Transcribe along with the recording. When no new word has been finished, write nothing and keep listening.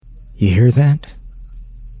You hear that?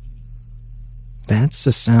 That's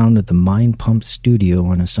the sound of the Mind Pump studio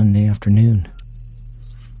on a Sunday afternoon.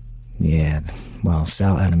 Yeah, while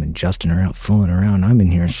Sal, Adam, and Justin are out fooling around, I'm in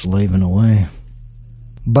here slaving away.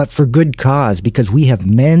 But for good cause, because we have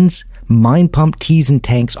men's Mind Pump tees and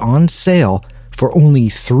tanks on sale for only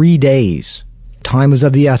 3 days. Time is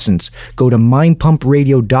of the essence. Go to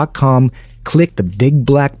mindpumpradio.com, click the big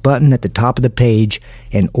black button at the top of the page,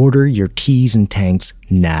 and order your tees and tanks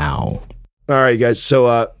now. All right, guys.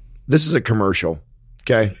 So this is a commercial,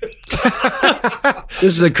 okay?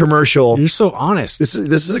 This is a commercial. You're so honest. This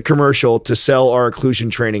is a commercial to sell our occlusion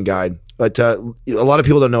training guide. But a lot of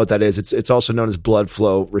people don't know what that is. It's also known as blood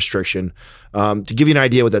flow restriction. To give you an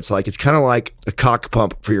idea what that's like, it's kind of like a cock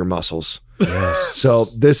pump for your muscles. Yes. So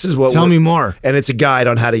this is what. Tell me more. And it's a guide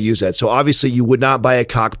on how to use that. So obviously you would not buy a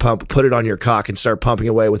cock pump, put it on your cock, and start pumping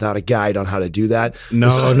away without a guide on how to do that. No.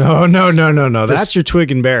 That's your twig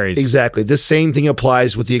and berries. Exactly. This same thing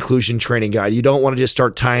applies with the occlusion training guide. You don't want to just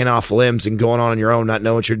start tying off limbs and going on your own, not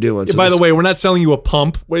know what you're doing. So by the way, we're not selling you a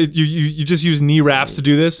pump. You just use knee wraps to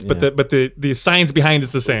do this, but the science behind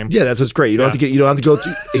it's the same. Yeah, that's what's great. You don't have to go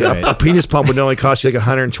through a penis pump would only cost you like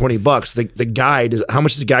 $120. The guide is, how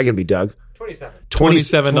much is the guide going to be, Doug?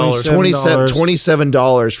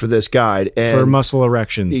 $27 for this guide and for muscle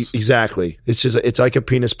erections. Exactly. It's like a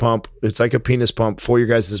penis pump. It's like a penis pump for your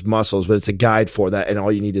guys' muscles, but it's a guide for that, and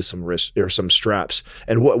all you need is some wrist or some straps.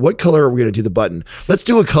 And what color are we going to do the button? Let's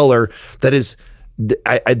do a color that is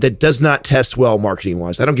that does not test well marketing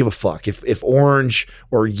wise. I don't give a fuck if orange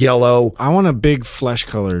or yellow. I want a big flesh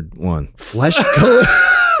colored one. Flesh color.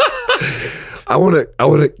 I want to.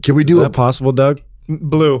 Can we do Is that possible, Doug?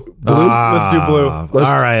 Blue. Let's do blue. All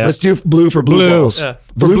right. Let's do blue for blue balls. Yeah.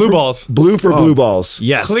 For blue balls. Blue for blue balls.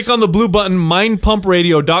 Yes. Click on the blue button,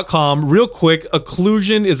 mindpumpradio.com. Real quick,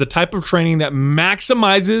 occlusion is a type of training that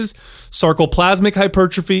maximizes sarcoplasmic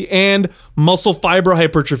hypertrophy and muscle fiber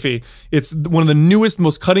hypertrophy. It's one of the newest,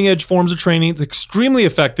 most cutting-edge forms of training. It's extremely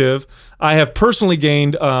effective. I have personally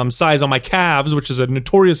gained size on my calves, which is a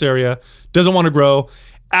notorious area. Doesn't want to grow.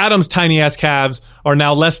 Adam's tiny ass calves are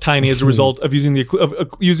now less tiny as a result of using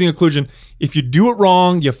using occlusion. If you do it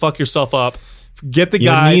wrong, you fuck yourself up. Get the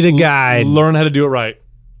guide. You need a guide. Learn how to do it right.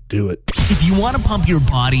 Do it. If you want to pump your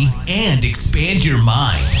body and expand your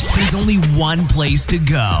mind, there's only one place to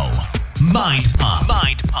go. Mind Pump.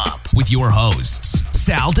 Mind Pump with your hosts,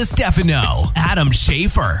 Sal DiStefano, Adam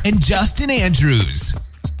Schaefer, and Justin Andrews.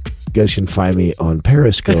 You guys can find me on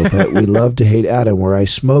Periscope at We Love to Hate Adam, where I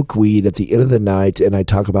smoke weed at the end of the night and I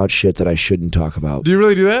talk about shit that I shouldn't talk about. Do you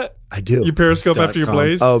really do that? I do. You Periscope after your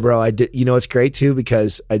blaze? Oh, bro, I did. You know, it's great too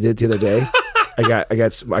because I did it the other day. I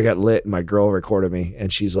got lit and my girl recorded me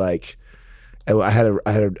and she's like, I had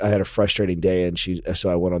a frustrating day and so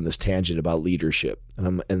I went on this tangent about leadership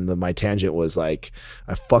and my tangent was like,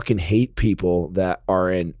 I fucking hate people that are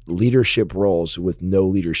in leadership roles with no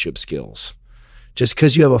leadership skills. Just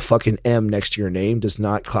because you have a fucking M next to your name does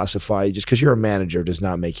not classify. Just because you're a manager does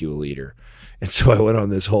not make you a leader. And so I went on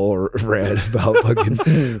this whole rant about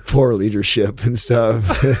fucking poor leadership and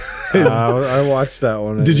stuff. I watched that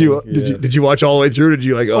one. Did you watch all the way through? Did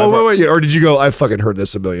you like? Wait. Or did you go? I fucking heard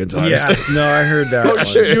this a million times. Yeah, no, I heard that. Oh,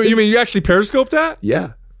 you mean you actually Periscoped that?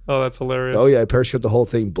 Yeah. Oh, that's hilarious. Oh yeah, I Periscoped the whole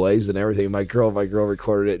thing, blazed and everything. My girl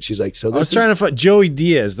recorded it. She's like, so this I was trying to find Joey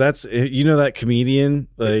Diaz. That's that comedian.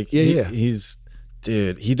 Like yeah. He's.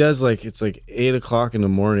 Dude, he does it's 8 o'clock in the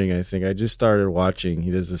morning, I think. I just started watching.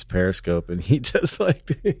 He does this Periscope and he does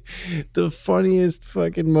the funniest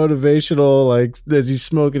fucking motivational, as he's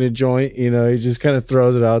smoking a joint, he just kind of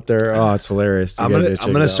throws it out there. Oh, it's hilarious. I'm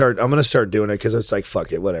gonna start doing it because it's like,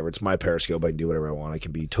 fuck it, whatever. It's my Periscope. I can do whatever I want. I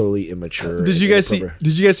can be totally immature. Did you guys see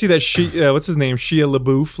that what's his name? Shia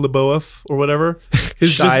LaBeouf or whatever?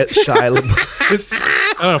 Shia LaBeouf.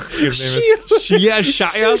 I don't know what his name is.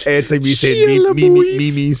 Shia. It's like me saying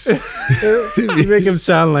memes. You make him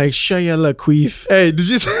sound like Shia LaQueef. Hey, did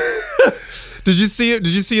you see it?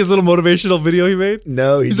 Did you see his little motivational video he made?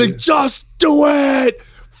 No, he's like, just do it.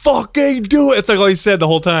 Fucking do it. It's like all he said the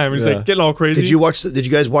whole time. He's like getting all crazy. Did you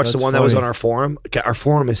guys watch the one that was on our forum? Our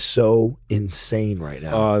forum is so insane right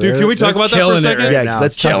now. Dude, can we talk about that for a second?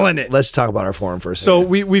 Let's talk about our forum for a second. So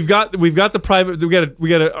we've got the private.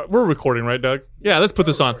 We're recording, right, Doug? Yeah, let's put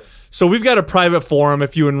this on. So we've got a private forum.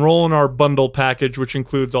 If you enroll in our bundle package, which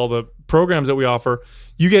includes all the programs that we offer,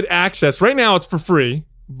 you get access. Right now, it's for free,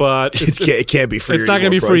 but it can't be free. It's not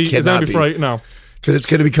going to be free. It's not going to be free. No. Because it's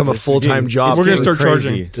going to become a full-time job. We're going to start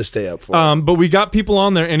charging to stay up for. But we got people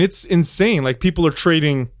on there, and it's insane. Like people are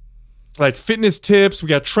trading like fitness tips. We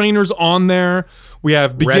got trainers on there. We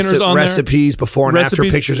have beginners on there. Recipes before and after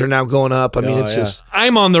pictures are now going up. I mean, it's just.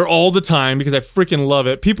 I'm on there all the time because I freaking love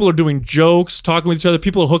it. People are doing jokes, talking with each other.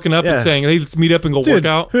 People are hooking up and saying, "Hey, let's meet up and go work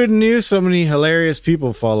out." Who knew so many hilarious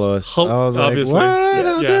people follow us? I was Obviously. like, what?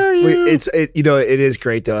 How dare you? It is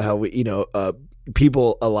great though how we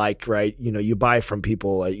people alike, right? You buy from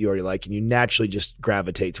people you already like, and you naturally just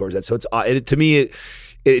gravitate towards that. So to me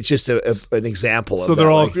it's just an example of so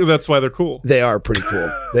they're all that's why they're cool. They are pretty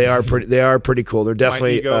cool. They are pretty cool. They're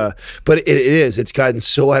definitely but it's gotten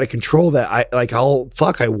so out of control that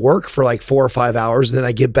I work for like 4 or 5 hours and then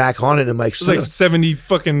I get back on it and I'm like, it's like 70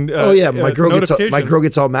 fucking my girl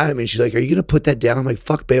gets all mad at me and she's like, "Are you gonna put that down?" I'm like,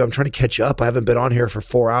 "Fuck babe, I'm trying to catch up. I haven't been on here for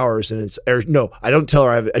 4 hours." And I don't tell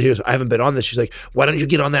her I haven't been on this. She's like, "Why don't you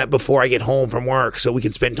get on that before I get home from work so we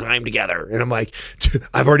can spend time together?" And I'm like,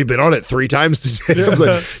 "I've already been on it 3 times today." I was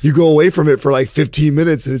like, you go away from it for like 15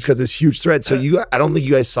 minutes and it's got this huge thread. So I don't think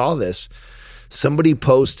you guys saw this. Somebody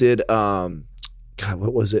posted, God,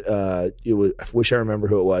 what was it? I wish I remember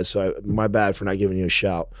who it was. So my bad for not giving you a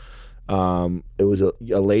shout. It was a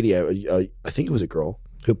lady, I think it was a girl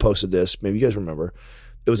who posted this. Maybe you guys remember.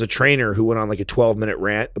 It was a trainer who went on like a 12-minute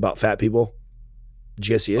rant about fat people. Did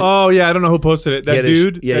you guys see it? Oh yeah, I don't know who posted it. That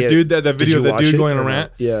dude, that video of that dude going on a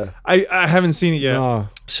rant. Yeah, I haven't seen it yet. Oh.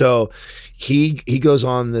 So he goes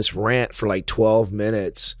on this rant for like 12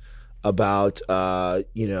 minutes about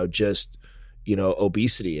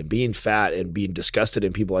obesity and being fat and being disgusted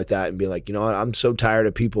in people like that and being like, you know what, I'm so tired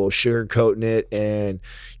of people sugarcoating it and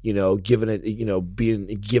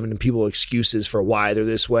giving people excuses for why they're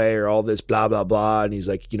this way or all this blah blah blah. And he's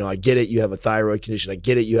like, I get it, you have a thyroid condition, I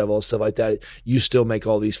get it, you have all stuff like that, you still make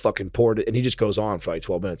all these fucking poor, and he just goes on for like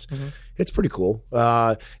 12 minutes. Mm-hmm. It's pretty cool.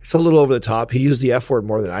 It's a little over the top. He used the F word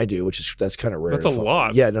more than I do, that's kind of rare. That's a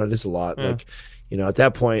lot. Yeah, no, it is a lot. Yeah. Like, at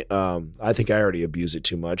that point, I think I already abuse it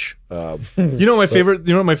too much. My favorite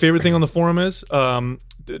thing on the forum is?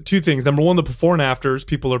 2 things. Number 1, the before and afters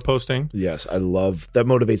people are posting. Yes, I love that.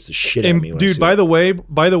 Motivates the shit out of me. Dude, by the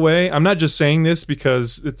way, I'm not just saying this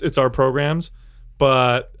because it's our programs,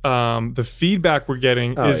 but the feedback we're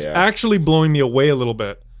getting is actually blowing me away a little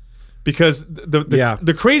bit because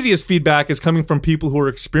the craziest feedback is coming from people who are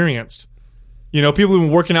experienced. People who've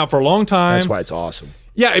been working out for a long time. That's why it's awesome.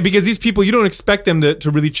 Yeah, because these people, you don't expect them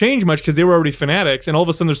to really change much because they were already fanatics, and all of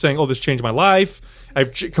a sudden they're saying, "Oh, this changed my life.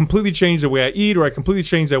 I've completely changed the way I eat, or I completely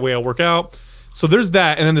changed the way I work out." So there's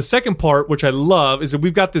that, and then the second part, which I love, is that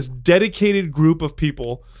we've got this dedicated group of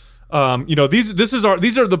people. These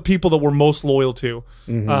are the people that we're most loyal to,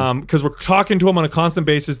 because we're talking to them on a constant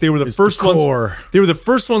basis. They were the first ones. They were the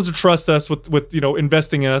first ones to trust us with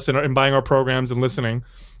investing in us and buying our programs and listening.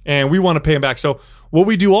 And we want to pay them back. So what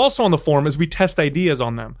we do also on the forum is we test ideas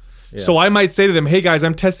on them. Yeah. So I might say to them, "Hey guys,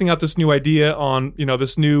 I'm testing out this new idea on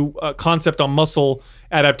this new concept on muscle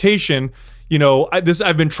adaptation.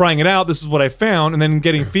 I've been trying it out. This is what I found," and then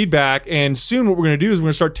getting feedback. And soon what we're going to do is we're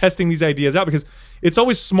going to start testing these ideas out because it's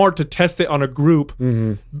always smart to test it on a group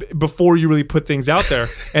before you really put things out there.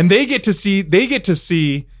 And they get to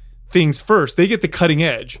see things first. They get the cutting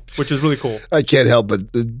edge, which is really cool. I can't help but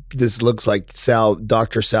this looks like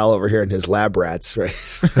Dr. Sal over here in his lab rats, right?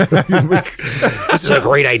 This is a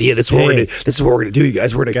great idea. This is what we're gonna do, you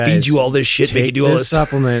guys. We're gonna feed you all this shit, make you do all this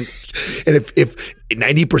supplement. And if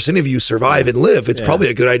 90% of you survive and live, it's probably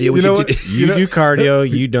a good idea. You do cardio,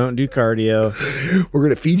 you don't do cardio. We're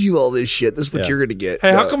gonna feed you all this shit. This is what you're gonna get.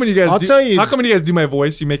 Hey, how come when you guys how come when you guys do my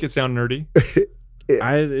voice, you make it sound nerdy?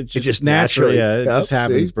 It's just naturally. Yeah, it just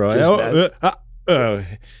happens, bro.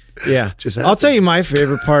 Yeah. I'll tell you my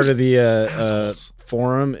favorite part of the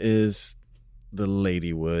forum is the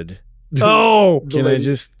ladywood. Oh, can I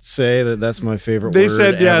just say that's my favorite they word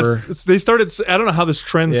said ever? Yes. They started. I don't know how this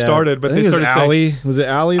trend started, but they started saying. Was it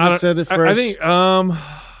Allie that said it first? I think. One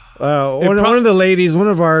of the ladies, one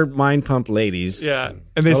of our Mind Pump ladies. Yeah,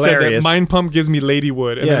 and they said that Mind Pump gives me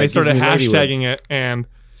ladywood, and then they started hashtagging it and.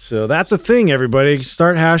 So that's a thing, everybody.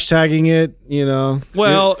 Start hashtagging it,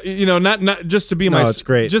 Well, not just to be it's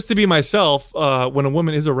great. Just to be myself, when a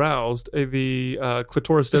woman is aroused, the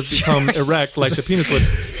clitoris does become erect like the penis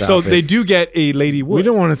would. They do get a lady wood. We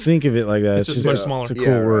don't want to think of it like that. It's just much smaller. It's a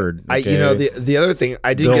cool word. Okay? The other thing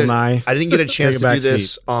I didn't get a chance to do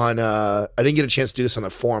this on I didn't get a chance to do this on the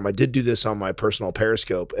forum. I did do this on my personal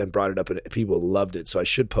Periscope and brought it up, and people loved it. So I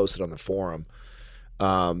should post it on the forum.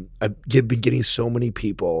 I've been getting so many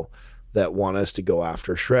people that want us to go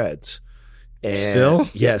after shreds. And Still?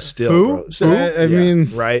 Yeah, still. Who? Bro. Still, I mean-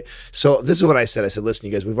 right? So this is what I said. I said, listen,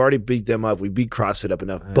 you guys, we've already beat them up. We beat CrossFit up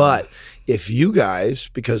enough. But if you guys,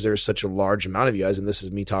 because there's such a large amount of you guys, and this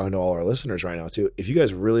is me talking to all our listeners right now too, if you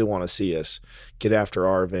guys really want to see us get after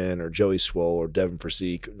Arvin or Joey Swole or Devin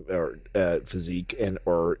Physique or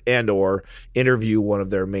or interview one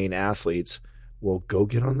of their main athletes, well, go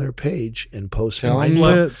get on their page and post. Tell them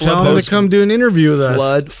to come do an interview with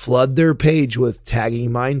us. Flood their page with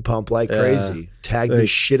tagging Mind Pump like crazy. Tag the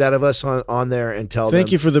shit out of us on there and tell them.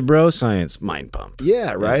 Thank you for the bro science, Mind Pump.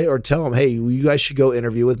 Yeah, right. Or tell them, hey, you guys should go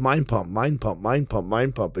interview with Mind Pump, Mind Pump, Mind Pump,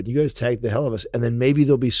 Mind Pump, and you guys tag the hell of us. And then maybe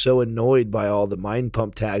they'll be so annoyed by all the Mind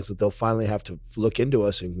Pump tags that they'll finally have to look into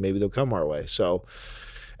us, and maybe they'll come our way. So.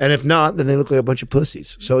 And if not, then they look like a bunch of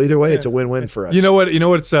pussies. So either way, it's a win-win for us. You know what?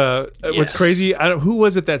 What's crazy? Who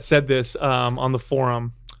was it that said this on the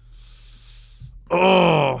forum?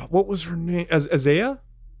 Oh, what was her name? Isaiah?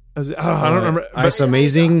 I don't remember. Isa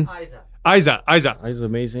Amazing. Isa. Isa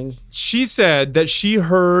Amazing. She said that she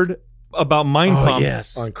heard about Mind Pump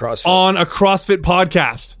Yes. on CrossFit. on a CrossFit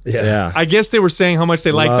podcast. Yeah. I guess they were saying how much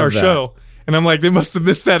they liked Love our that. show. And I'm like, they must have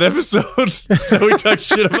missed that episode that we talked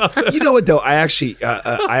shit about them. You know what though? I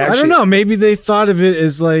don't know. Maybe they thought of it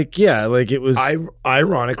as like it was.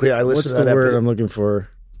 Ironically, I listened what's to the that word episode. I'm looking for?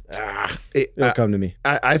 It'll come to me.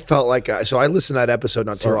 I felt like so I listened to that episode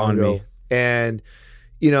not too Or long on ago, me. and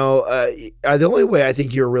the only way I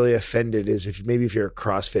think you're really offended is if you're a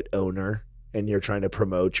CrossFit owner and you're trying to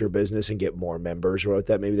promote your business and get more members or what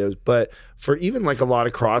that maybe there was. But for even like a lot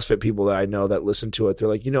of CrossFit people that I know that listen to it, they're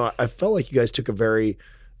like, I felt like you guys took a very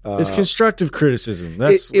It's constructive criticism.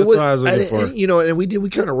 That's what I was looking for. And we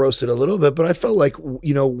kind of roasted a little bit, but I felt like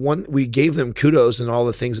we gave them kudos and all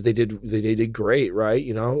the things that they did great, right?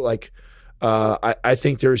 I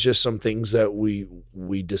think there's just some things that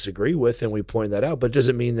we disagree with and we point that out, but it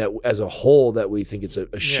doesn't mean that as a whole that we think it's a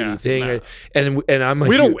shitty thing. Nah. And I'm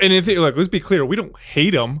We don't anything like. Let's be clear. We don't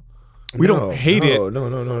hate them. We don't hate it.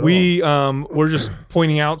 No. We're just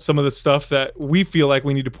pointing out some of the stuff that we feel like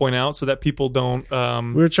we need to point out so that people don't.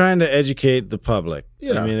 We're trying to educate the public.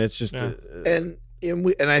 Yeah. I mean, it's just and I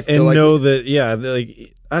and feel like know that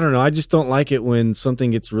like I don't know. I just don't like it when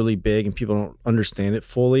something gets really big and people don't understand it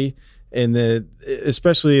fully, and that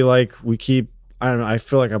especially like we keep. I don't know. I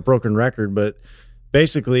feel like a broken record, but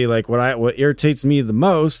basically, like what irritates me the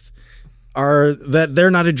most are that they're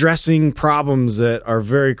not addressing problems that are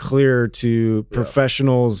very clear to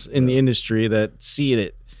professionals in the industry that see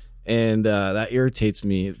it, and that irritates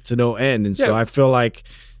me to no end. And so I feel like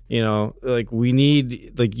like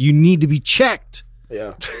you need to be checked.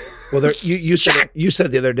 Yeah. Well, you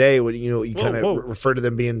said the other day when you kind of refer to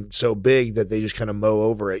them being so big that they just kind of mow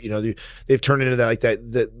over it. They've turned into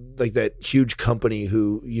that huge company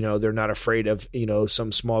who they're not afraid of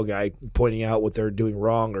some small guy pointing out what they're doing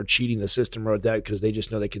wrong or cheating the system or that because they just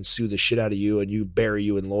know they can sue the shit out of you and you bury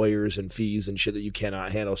you in lawyers and fees and shit that you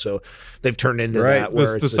cannot handle. So they've turned into that.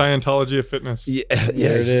 Where the Scientology of fitness. Yeah,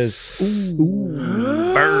 There it is.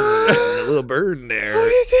 Burn, a little burn there.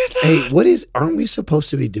 Hey, aren't we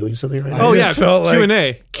supposed to be doing something right now? Oh yeah,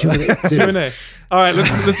 Q&A. Q&A. Q&A. All right,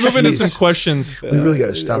 let's move into some questions. We really got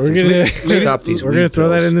to stop We're these. gonna Stop these. We're gonna weed throw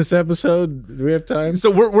that pills. in this episode. Do we have time?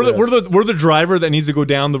 So we're the driver that needs to go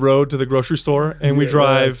down the road to the grocery store, and we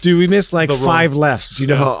drive. Dude, we missed like The 5 lefts. Do you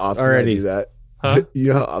know how often already I do that? Huh? You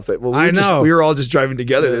know how often? Well, I know. We were all just driving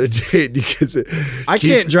together the other day because I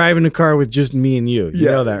can't drive in a car with just me and you. You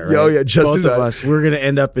know that, right? Oh, yeah, just both of us. We're gonna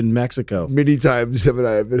end up in Mexico. many times him and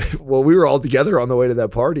I have been. Well, we were all together on the way to that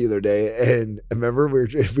party the other day, and I remember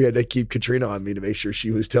we had to keep Katrina on me to make sure she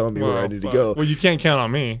was telling me where I needed to go. Well, you can't count on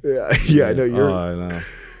me. Yeah, I know you're. I know.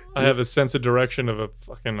 I have a sense of direction of a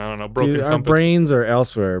fucking broken Dude, our compass. brains are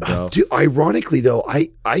elsewhere, bro. Dude, ironically though,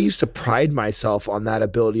 I used to pride myself on that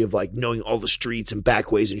ability of like knowing all the streets and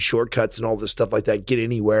backways and shortcuts and all this stuff like that, get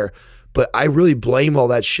anywhere. But I really blame all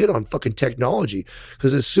that shit on fucking technology.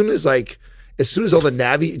 Because as soon as all the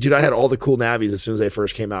Navi, dude, I had all the cool Navis as soon as they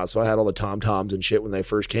first came out. So I had all the TomToms and shit when they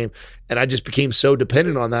first came. And I just became so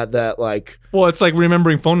dependent on that like. Well, it's like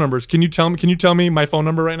remembering phone numbers. Can you tell me my phone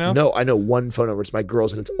number right now? No, I know one phone number. It's my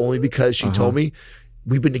girl's, and it's only because she told me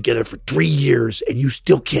we've been together for 3 years and you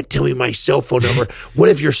still can't tell me my cell phone number. What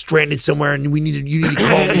if you're stranded somewhere and you need to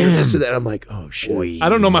call me or this or that? I'm like, oh shit. I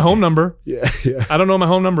don't know my home number. Yeah. I don't know what my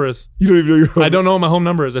home number is. You don't even know your home. I don't know what my home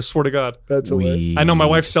number is. I swear to God. That's hilarious. I know my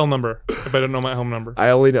wife's cell number, but I don't know my home number. I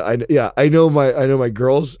only know. I know my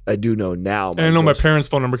girls. I do know now. And I know my girls. parents'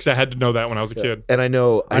 phone number because I had to know that when I was a kid. And I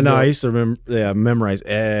know. I know. I used to memorize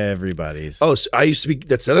everybody's. Oh, so I used to be.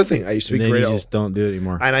 That's the other thing. I used to be and then great. you just don't do it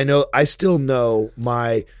anymore. And I know. I still know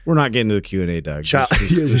my We're not getting to the Q&A, Doug. child.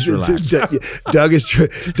 Just relax. Doug's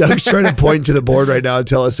trying to point to the board right now and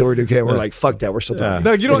tell us that we're doing okay. And we're like, fuck that. We're still talking.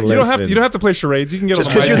 No, you don't have to play charades. You can get on the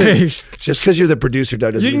mic. Just because you're the producer,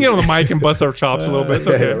 Doug, doesn't You can mean get on the mic and bust our chops a little bit. It's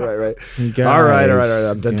okay. Right. Guys, All right.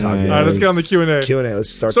 I'm done talking. All right, let's get on the Q&A. Q&A. Let's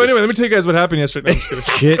start. So anyway, let me tell you guys what happened yesterday. No, I'm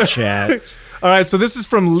just kidding. Chit chat. All right, so this is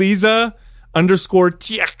from Lisa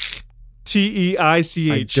 _Teich. Teich. I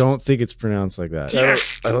don't think it's pronounced like that.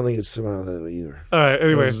 I don't think it's around that way either. All right,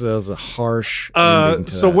 anyway. That was a harsh ending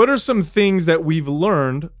to So that. what are some things that we've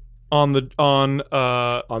learned on the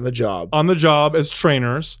job as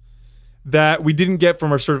trainers that we didn't get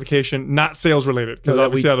from our certification, not sales related? Because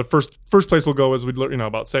obviously the first place we'll go is we'd learn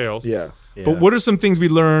about sales. Yeah. But what are some things we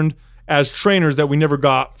learned as trainers that we never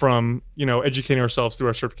got from, educating ourselves through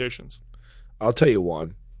our certifications? I'll tell you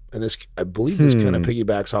one. And this, I believe this kind of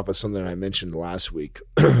piggybacks off of something I mentioned last week.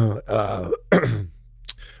 One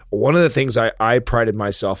of the things I prided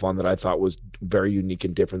myself on that I thought was very unique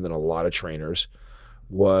and different than a lot of trainers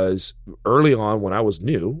was early on when I was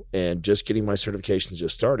new and just getting my certifications,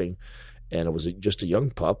 just starting, and it was just a young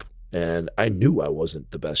pup, and I knew I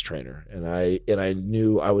wasn't the best trainer, and I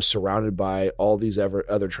knew I was surrounded by all these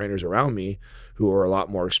other trainers around me who were a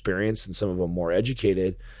lot more experienced and some of them more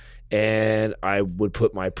educated. And I would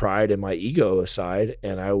put my pride and my ego aside,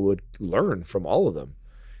 and I would learn from all of them.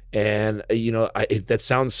 And, that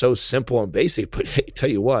sounds so simple and basic, but hey, tell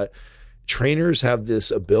you what, trainers have this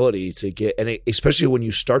ability to get, and especially when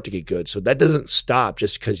you start to get good. So that doesn't stop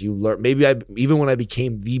just because you learn. Maybe even when I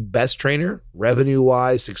became the best trainer,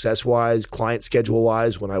 revenue-wise, success-wise, client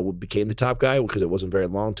schedule-wise, when I became the top guy, because it wasn't very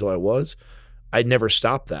long until I was, I never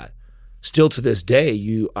stopped that. Still to this day,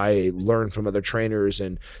 I learn from other trainers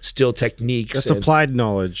and still techniques. That's applied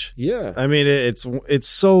knowledge. Yeah. I mean, it's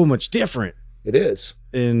so much different. It is.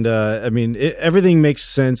 And everything makes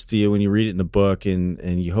sense to you when you read it in a book,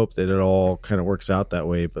 and you hope that it all kind of works out that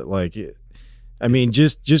way. But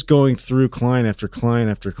just going through client after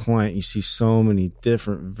client after client, you see so many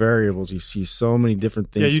different variables. You see so many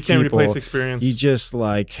different things. Yeah, you can't replace experience. You just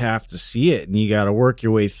have to see it, and you got to work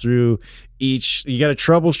your way through each. You got to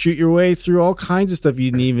troubleshoot your way through all kinds of stuff you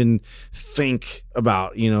didn't even think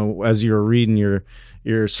about, as you were reading your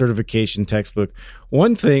certification textbook.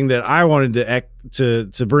 One thing that I wanted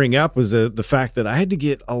to bring up was the fact that I had to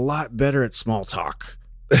get a lot better at small talk.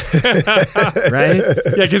 Right?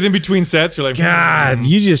 Yeah, because in between sets, you're like, God,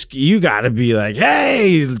 you got to be like,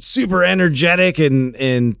 hey, super energetic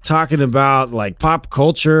and talking about like pop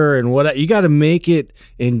culture and what you got to make it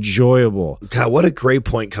enjoyable. God, what a great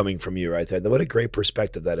point coming from you right there. What a great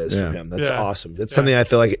perspective that is from him. That's awesome. That's something I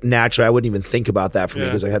feel like naturally I wouldn't even think about that for me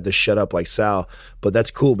because I had to shut up like Sal. But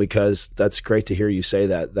that's cool because that's great to hear you say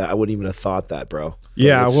that. That I wouldn't even have thought that, bro.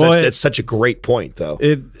 Yeah, it's such a great point, though.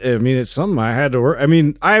 It's something I had to work. I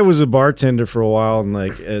mean, I was a bartender for a while and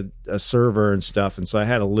like a server and stuff, and so I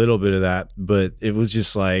had a little bit of that. But it was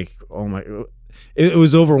just like, oh my, it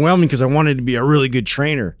was overwhelming because I wanted to be a really good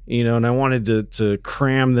trainer, and I wanted to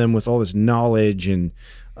cram them with all this knowledge and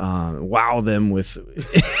wow them with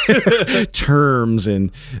terms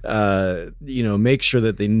and make sure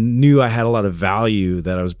that they knew I had a lot of value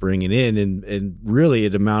that I was bringing in, and really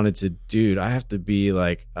it amounted to, dude, I have to be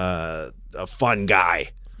like a fun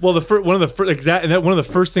guy. Well, one of the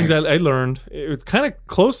first things I learned, it was kind of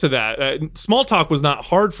close to that. Small talk was not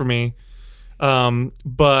hard for me,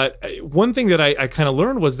 but one thing that I kind of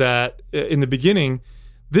learned was that in the beginning,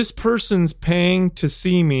 this person's paying to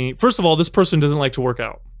see me. First of all, this person doesn't like to work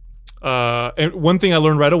out. And one thing I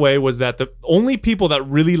learned right away was that the only people that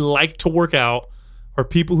really like to work out are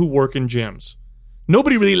people who work in gyms.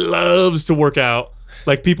 Nobody really loves to work out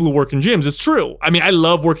like people who work in gyms. It's true. I mean, I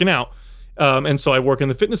love working out. And so I work in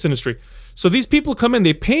the fitness industry. So these people come in,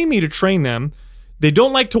 they pay me to train them. They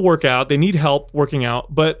don't like to work out. They need help working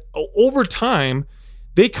out. But over time,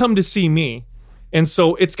 they come to see me. And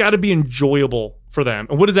so it's got to be enjoyable for them.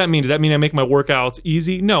 And what does that mean? Does that mean I make my workouts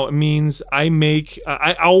easy? No, it means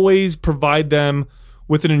I always provide them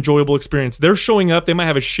with an enjoyable experience. They're showing up. They might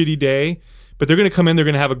have a shitty day, but they're going to come in. They're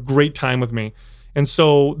going to have a great time with me. And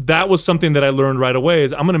so that was something that I learned right away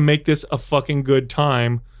is I'm going to make this a fucking good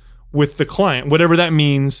time with the client, whatever that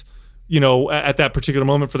means, at that particular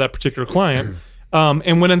moment for that particular client.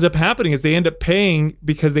 And what ends up happening is they end up paying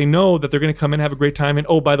because they know that they're going to come in and have a great time. And,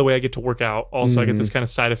 oh, by the way, I get to work out. Also, I get this kind of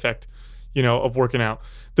side effect, of working out.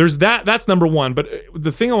 There's that. That's number one. But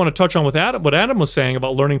the thing I want to touch on with Adam, what Adam was saying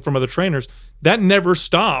about learning from other trainers, that never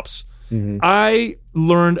stops. I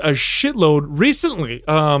learned a shitload recently.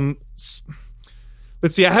 Let's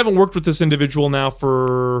see, I haven't worked with this individual now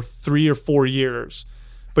for 3 or 4 years.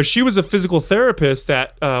 But she was a physical therapist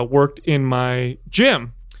that worked in my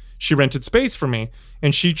gym. She rented space for me,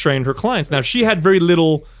 and she trained her clients. Now, she had very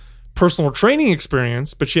little personal training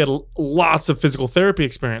experience, but she had lots of physical therapy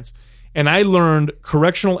experience. And I learned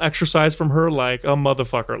correctional exercise from her like a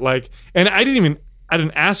motherfucker. And I didn't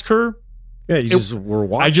ask her. Yeah, you just were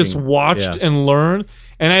watching. I just watched and learned.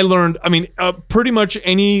 And I learned, pretty much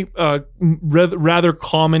any rather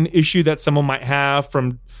common issue that someone might have,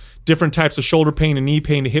 from different types of shoulder pain and knee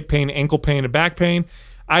pain to hip pain, ankle pain to back pain,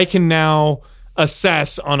 I can now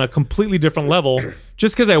assess on a completely different level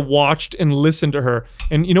just because I watched and listened to her.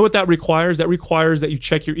 And you know what that requires? That requires that you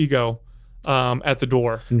check your ego at the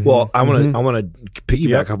door. Well, I want to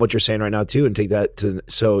piggyback off what you're saying right now too, and take that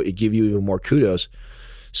so it give you even more kudos.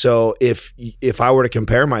 So if I were to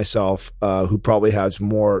compare myself, who probably has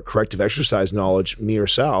more corrective exercise knowledge, me or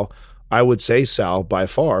Sal, I would say Sal by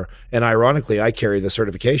far. And ironically, I carry the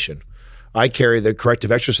certification. I carry the corrective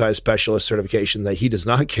exercise specialist certification that he does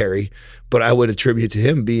not carry, but I would attribute to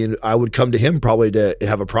him I would come to him probably to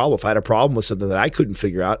have a problem. If I had a problem with something that I couldn't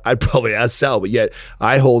figure out, I'd probably ask Sal, but yet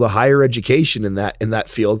I hold a higher education in that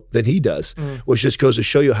field than he does, which just goes to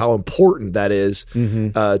show you how important that is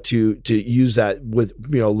to use that with,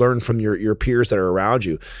 learn from your peers that are around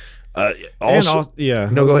you. No,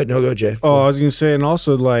 go ahead. No, go, Jay. Oh, I was going to say, and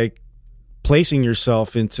also placing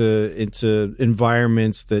yourself into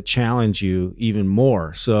environments that challenge you even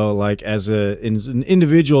more. So as an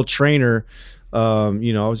individual trainer, I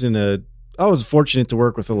was fortunate to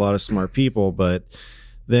work with a lot of smart people, but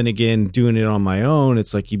then again, doing it on my own,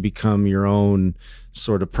 it's like you become your own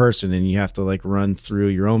sort of person, and you have to run through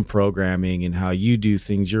your own programming and how you do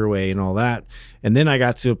things your way and all that. And then I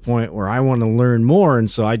got to a point where I want to learn more. And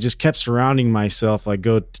so I just kept surrounding myself. I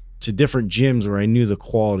go to different gyms where I knew the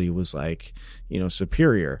quality was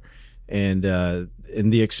superior, and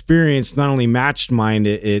the experience not only matched mine,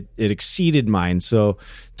 it exceeded mine. So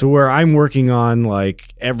to where I'm working on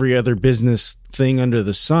every other business thing under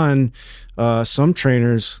the sun, some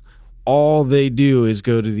trainers, all they do is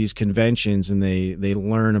go to these conventions and they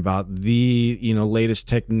learn about the latest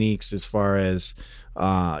techniques as far as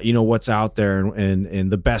what's out there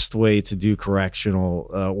and the best way to do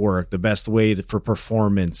correctional work, the best way for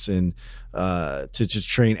performance and to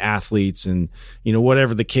train athletes, and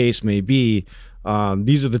whatever the case may be.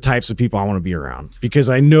 These are the types of people I want to be around, because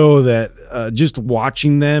I know that just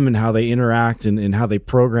watching them and how they interact and how they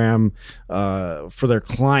program for their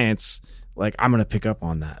clients, I'm going to pick up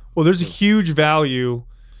on that. Well, there's a huge value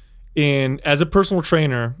as a personal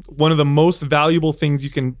trainer. One of the most valuable things you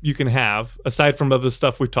can have, aside from other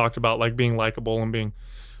stuff we've talked about, like being likable and being,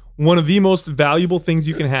 one of the most valuable things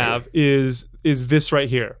you can have is this right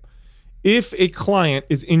here. If a client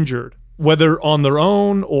is injured, whether on their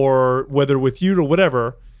own or whether with you or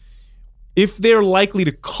whatever, if they're likely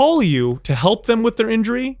to call you to help them with their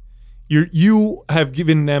injury, you have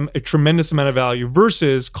given them a tremendous amount of value,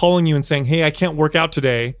 versus calling you and saying, hey, I can't work out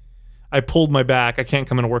today. I pulled my back. I can't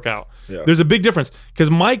come in and work out. Yeah. There's a big difference,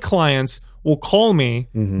 because my clients will call me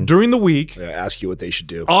during the week. Ask you what they should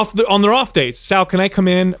do. On their off days. Sal, can I come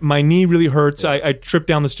in? My knee really hurts. Yeah. I tripped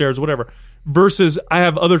down the stairs, whatever. Versus I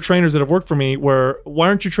have other trainers that have worked for me where, why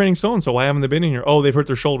aren't you training so-and-so? Why haven't they been in here? Oh, they've hurt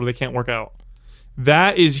their shoulder. They can't work out.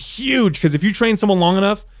 That is huge, because if you train someone long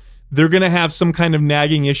enough, they're going to have some kind of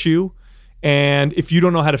nagging issue. And if you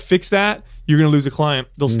don't know how to fix that, you're going to lose a client.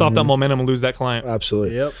 They'll stop that momentum and lose that client.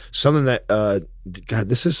 Absolutely. Yep. Something that, God,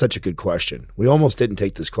 this is such a good question. We almost didn't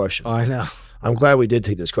take this question. Oh, I know. I'm glad we did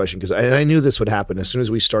take this question, because I knew this would happen. As soon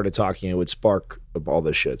as we started talking, it would spark all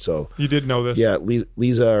this shit. So you did know this. Yeah,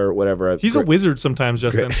 Lisa or whatever. He's a wizard sometimes,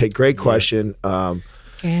 Justin. Great question.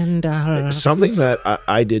 And something that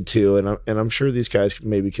I did too, and I'm sure these guys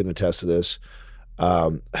maybe can attest to this.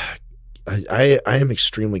 I am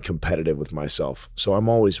extremely competitive with myself. So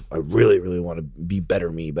I really, really want to be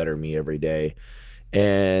better me every day.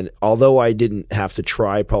 And although I didn't have to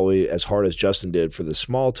try probably as hard as Justin did for the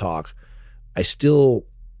small talk, I still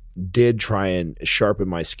did try and sharpen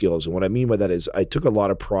my skills. And what I mean by that is I took a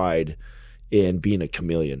lot of pride in being a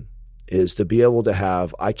chameleon, is to be able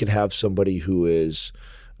to I can have somebody who is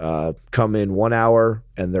come in 1 hour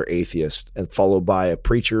and they're atheist, and followed by a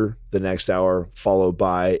preacher the next hour, followed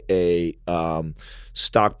by a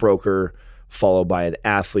stockbroker, followed by an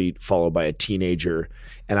athlete, followed by a teenager.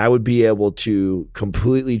 And I would be able to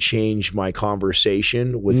completely change my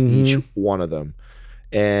conversation with each one of them.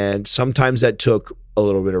 And sometimes that took a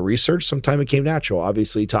little bit of research. Sometimes it came natural.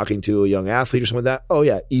 Obviously, talking to a young athlete or something like that, oh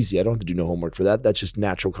yeah, easy. I don't have to do no homework for that. That's just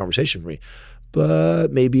natural conversation for me.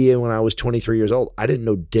 But maybe when I was 23 years old, I didn't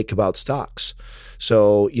know dick about stocks.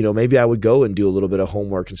 So, maybe I would go and do a little bit of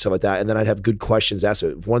homework and stuff like that. And then I'd have good questions asked.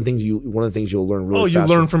 One of the things you'll learn really fast.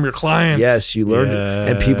 You learn from your clients. Yes, you learn.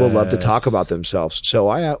 And people love to talk about themselves. So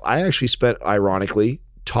I actually spent, ironically,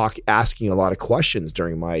 asking a lot of questions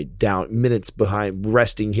during my minutes behind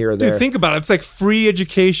resting here or there. Dude, think about it. It's like free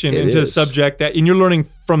education It into a is. subject and you're learning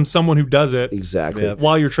from someone who does it. Exactly.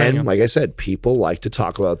 While you're training. And like I said, people like to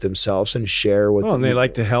talk about themselves and share with and they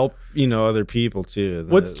like to help, other people too.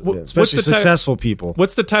 Especially the successful people.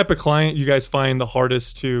 What's the type of client you guys find the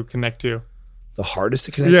hardest to connect to? The hardest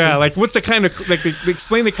to connect to? Yeah, like what's the kind of, like, they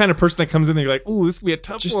explain the kind of person that comes in there, you're like, ooh, this could be a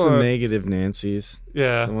tough Just one. the negative Nancy's.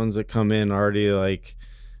 Yeah. The ones that come in already like,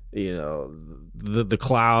 the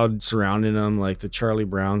cloud surrounding them, like the Charlie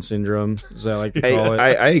Brown syndrome, as I like to call it.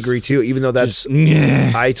 I agree too, even though that's,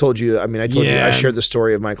 I told you, I shared the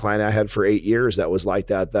story of my client I had for 8 years that was like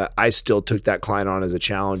that I still took that client on as a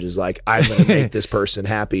challenge, is like, I'm going to make this person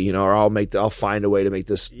happy, or I'll find a way to make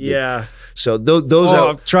this. Yeah. So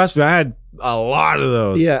those trust me, I had a lot of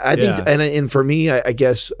those. Yeah. I think, and for me, I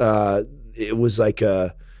guess, it was like,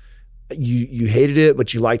 you hated it,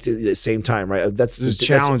 but you liked it at the same time, right? That's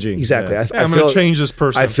challenging. Exactly. Yeah. I I'm feel, going to change this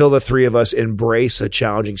person. I feel the three of us embrace a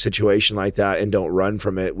challenging situation like that and don't run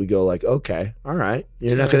from it. We go like, okay, all right,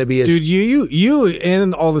 you're not going to be as dude. You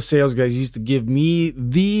and all the sales guys used to give me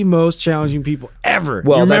the most challenging people ever.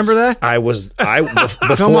 Well, you remember that?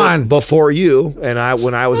 Before, Come on. before you and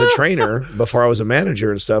when I was a trainer, before I was a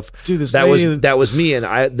manager and stuff. Dude, that was me.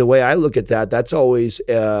 And the way I look at that, that's always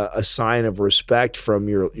a sign of respect from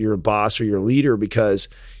your boss or your leader, because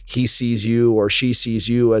he sees you or she sees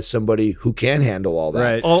you as somebody who can handle all that.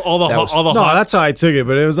 Right. all the No, hot. that's how I took it,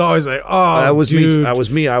 but it was always like, That was dude.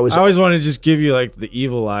 me. I always wanted to just give you like the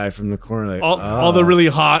evil eye from the corner, like all the really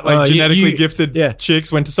hot, like genetically gifted yeah.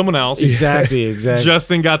 chicks went to someone else. Exactly.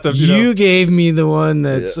 Justin got the. You gave me the one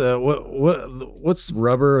that's what's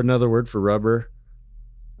rubber? Another word for rubber?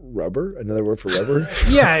 Rubber? Another word for rubber?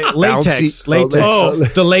 Yeah, latex.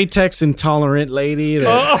 The latex intolerant lady.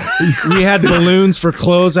 We had balloons for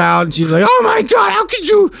clothes out, and she's like, "Oh my god,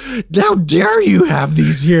 how dare you have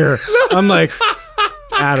these here?" I'm like,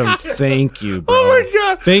 Adam, thank you, bro. Oh my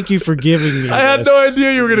god! Thank you for giving me. I had no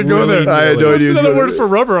idea you were going to go there. I had no idea. What's another word for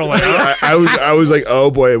rubber? I'm like, I was like,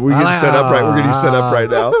 oh boy, we're getting set up right. We're getting set up right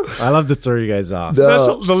now. I love to throw you guys off.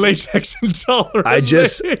 that's the latex intolerant. I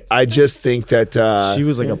just think that She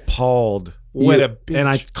was like appalled. What a bitch. And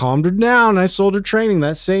I calmed her down. I sold her training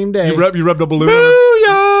that same day. You rubbed a balloon.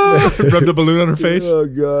 Booyah! Rubbed a balloon on her face. Oh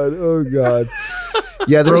god.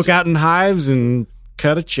 Yeah, Broke out in hives and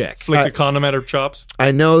cut a check. Flick a condom at her chops.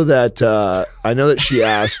 I know that she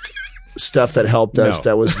asked stuff that helped us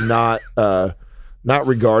that was not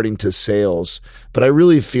regarding to sales, but I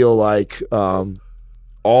really feel like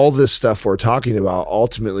all this stuff we're talking about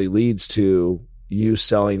ultimately leads to you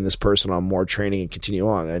selling this person on more training and continue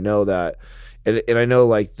on. I know that, and I know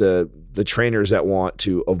like the trainers that want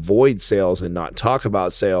to avoid sales and not talk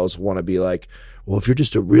about sales want to be like, well, if you're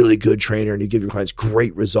just a really good trainer and you give your clients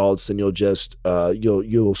great results, then you'll just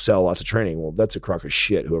you'll sell lots of training. Well, that's a crock of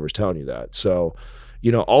shit, whoever's telling you that. So,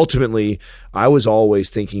 ultimately, I was always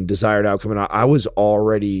thinking desired outcome, and I was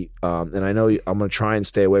already, and I know I'm going to try and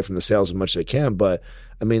stay away from the sales as much as I can, but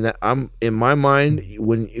I mean, that I'm in my mind,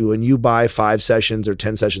 when you buy 5 sessions or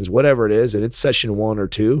 10 sessions, whatever it is, and it's session 1 or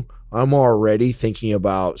 2, I'm already thinking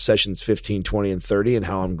about sessions 15, 20, and 30 and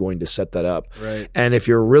how I'm going to set that up. Right. And if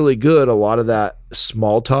you're really good, a lot of that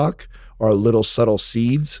small talk are little subtle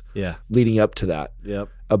seeds leading up to that. Yep.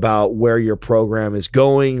 About where your program is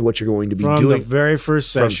going, what you're going to be From doing. The very first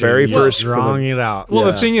session. From very first. Drawing it out. Well,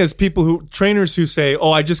 the thing is, trainers who say,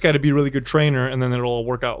 oh, I just got to be a really good trainer and then it'll all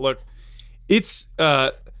work out. Look, it's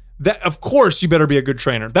that of course you better be a good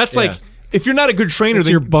trainer. That's like, if you're not a good trainer, it's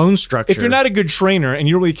then your bone structure. If you're not a good trainer and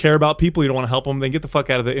you don't really care about people, you don't want to help them, then get the fuck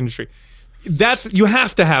out of the industry. You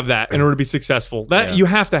have to have that in order to be successful. You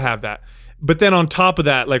have to have that. But then on top of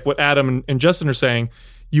that, like what Adam and Justin are saying,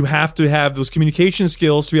 you have to have those communication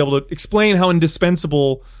skills to be able to explain how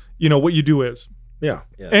indispensable, what you do is. Yeah.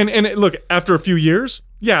 And look, after a few years,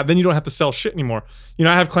 then you don't have to sell shit anymore.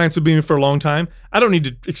 I have clients who've been with me for a long time. I don't need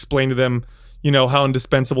to explain to them, how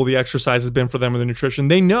indispensable the exercise has been for them or the nutrition.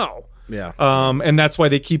 They know. Yeah. And that's why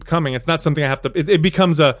they keep coming. It's not something I have to. It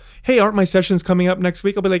becomes hey, aren't my sessions coming up next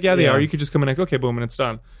week? I'll be like, yeah, they are. You could just come in next. Okay, boom, and it's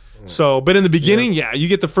done. So, but in the beginning, you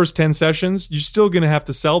get the first 10 sessions. You're still going to have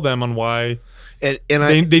to sell them on why they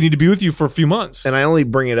need to be with you for a few months. And I only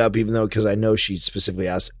bring it up even though because I know she specifically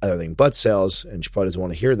asked other thing but sales, and she probably doesn't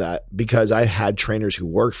want to hear that because I had trainers who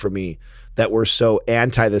worked for me that were so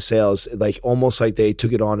anti the sales, like almost like they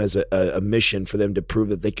took it on as a mission for them to prove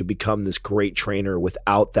that they could become this great trainer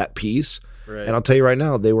without that piece. Right. And I'll tell you right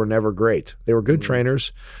now, they were never great. They were good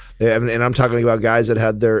trainers. And I'm talking about guys that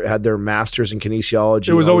had their masters in kinesiology.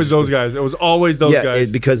 It was always those guys. It was always those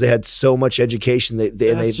guys. Because they had so much education.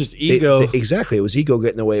 That's just ego. Exactly. It was ego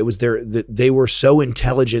getting in the way. It was they were so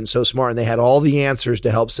intelligent, so smart, and they had all the answers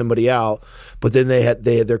to help somebody out. But then they had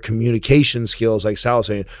their communication skills, like Sal was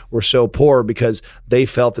saying, were so poor because they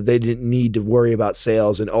felt that they didn't need to worry about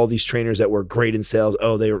sales. And all these trainers that were great in sales,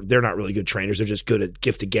 they're not really good trainers. They're just good at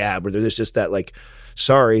gift to gab, or there's just that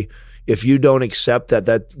sorry. If you don't accept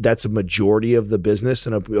that's a majority of the business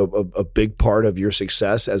and a big part of your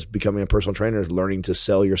success as becoming a personal trainer is learning to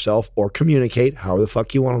sell yourself or communicate, however the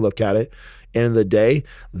fuck you want to look at it. End of the day,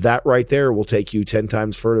 that right there will take you 10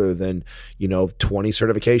 times further than 20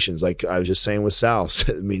 certifications. Like I was just saying with Sal.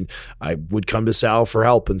 I mean, I would come to Sal for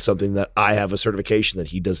help in something that I have a certification that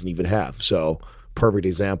he doesn't even have. So perfect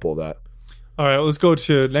example of that. All right, let's go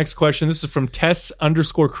to the next question. This is from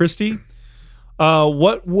Tess_Christie.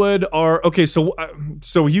 What would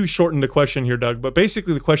so you shortened the question here, Doug, but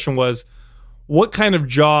basically the question was, what kind of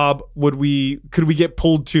job could we get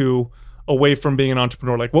pulled to away from being an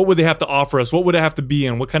entrepreneur? Like, what would they have to offer us? What would it have to be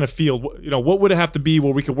in? What kind of field? What would it have to be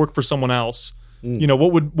where we could work for someone else?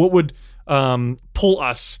 What would pull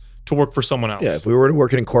us to work for someone else? Yeah, if we were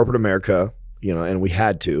working in corporate America, and we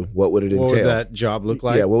had to, what would it entail? What would that job look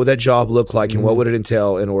like? Yeah, what would that job look like, and what would it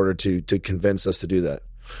entail in order to convince us to do that?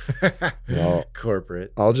 Well,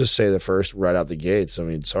 corporate. I'll just say the first right out the gates. I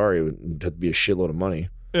mean, sorry, it would have to be a shitload of money.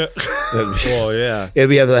 Yeah. Well, yeah.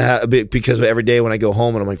 It'd be because every day when I go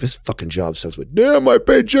home and I'm like, this fucking job sucks. But damn, my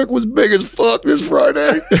paycheck was big as fuck this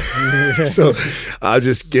Friday. So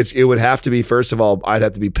it would have to be, first of all, I'd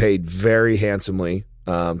have to be paid very handsomely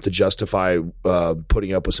to justify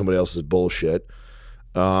putting up with somebody else's bullshit.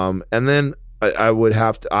 And then I would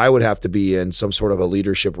have to be in some sort of a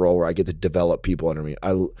leadership role where I get to develop people under me.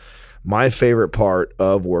 My favorite part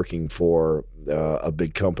of working for a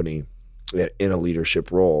big company in a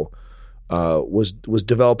leadership role was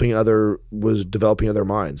developing other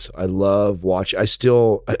minds. I love watching.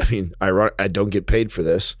 I don't get paid for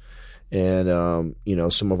this, and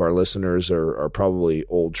some of our listeners are probably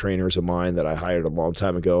old trainers of mine that I hired a long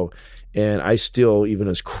time ago. And I still, even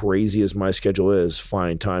as crazy as my schedule is,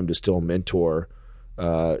 find time to still mentor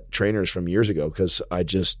trainers from years ago because I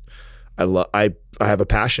have a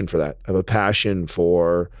passion for that. I have a passion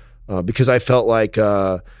for because I felt like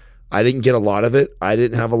I didn't get a lot of it. I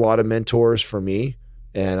didn't have a lot of mentors for me,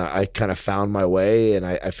 and I kind of found my way. And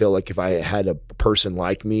I feel like if I had a person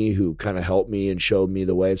like me who kind of helped me and showed me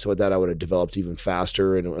the way and stuff like that, I would have developed even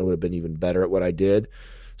faster and I would have been even better at what I did.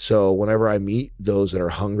 So whenever I meet those that are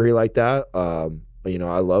hungry like that, I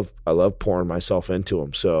love pouring myself into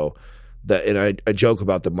them. So I joke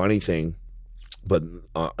about the money thing, but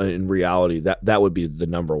in reality, that would be the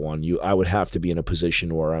number one. I would have to be in a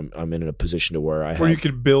position where I'm in a position to where you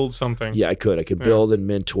could build something. Yeah, I could build and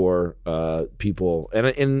mentor people,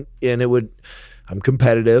 and it would. I'm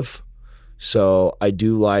competitive. So I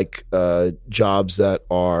do like jobs that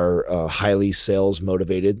are highly sales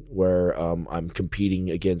motivated, where I'm competing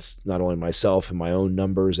against not only myself and my own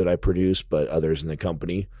numbers that I produce, but others in the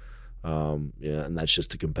company. And that's just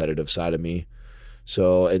the competitive side of me.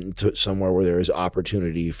 So, and somewhere where there is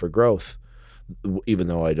opportunity for growth, even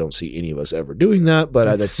though I don't see any of us ever doing that.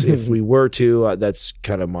 But that's if we were to, that's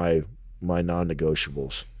kind of my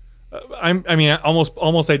non-negotiables.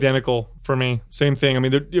 Almost identical for me. Same thing. I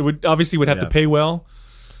mean, it would have to pay well,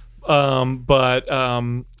 but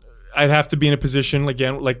I'd have to be in a position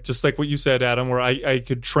again, just like what you said, Adam, where I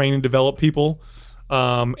could train and develop people,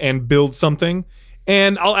 and build something.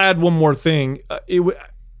 And I'll add one more thing.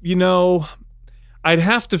 I'd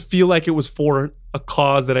have to feel like it was for a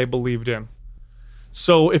cause that I believed in.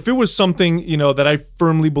 So if it was something that I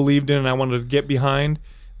firmly believed in and I wanted to get behind,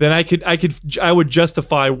 then I would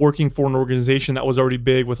justify working for an organization that was already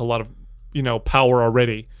big with a lot of, power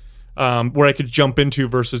already, where I could jump into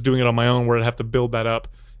versus doing it on my own, where I'd have to build that up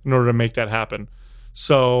in order to make that happen.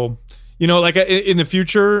 So, in the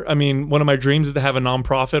future, one of my dreams is to have a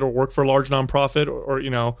nonprofit or work for a large nonprofit or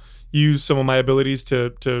use some of my abilities to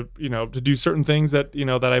do certain things that,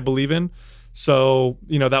 that I believe in. So,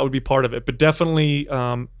 that would be part of it, but definitely,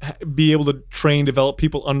 be able to train, develop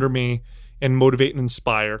people under me and motivate and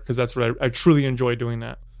inspire, because that's what I truly enjoy doing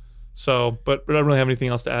that. So, but I don't really have anything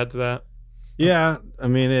else to add to that. Yeah, for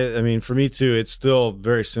me too, it's still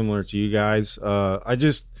very similar to you guys.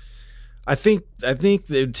 I think it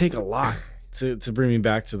would take a lot to bring me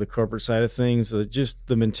back to the corporate side of things. Just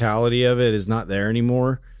the mentality of it is not there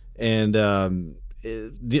anymore. And I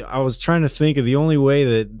was trying to think of the only way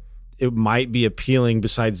that it might be appealing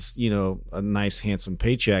besides, a nice handsome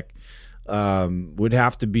paycheck, would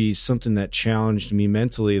have to be something that challenged me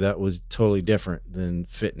mentally that was totally different than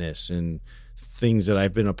fitness and things that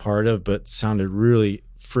I've been a part of, but sounded really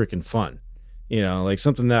freaking fun. You know, like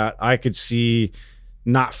something that I could see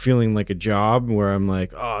not feeling like a job where I'm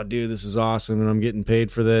like, oh, dude, this is awesome and I'm getting paid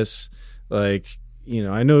for this. Like, you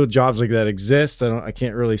know, I know jobs like that exist. I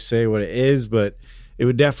can't really say what it is, but it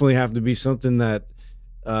would definitely have to be something that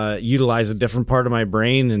utilize a different part of my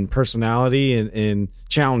brain and personality and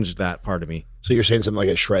challenge that part of me. So you're saying something like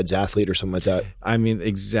a shreds athlete or something like that? I mean,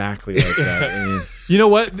 exactly like that. I mean, You know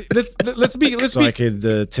what? Let's be. I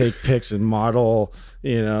could take pics and model,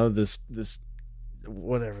 you know, this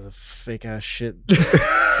whatever the fake ass shit.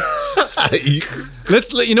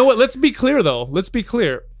 You know what? Let's be clear though. Let's be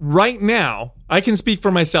clear. Right now, I can speak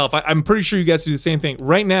for myself. I'm pretty sure you guys do the same thing.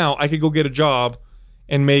 Right now, I could go get a job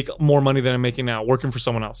and make more money than I'm making now working for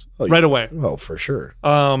someone else right away. Oh, for sure.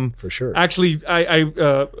 For sure. Actually,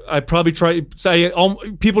 I probably try.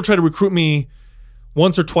 People try to recruit me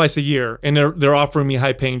once or twice a year, and they're offering me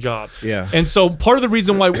high paying jobs. Yeah. And so part of the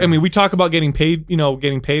reason why, I mean, we talk about getting paid. You know,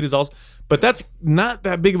 getting paid is also, but that's not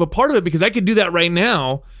that big of a part of it because I could do that right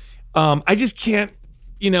now. I just can't.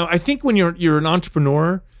 You know, I think when you're an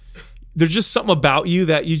entrepreneur, there's just something about you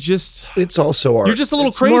that you just. It's also you're just a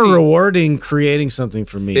little it's crazy. more rewarding creating something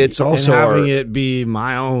for me. It's also and having it be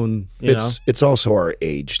my own. You know? It's also our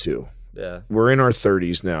age too. Yeah. We're in our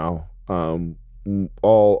 30s now.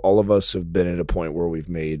 All of us have been at a point where we've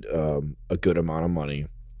made a good amount of money,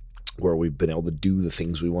 where we've been able to do the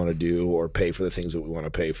things we want to do or pay for the things that we want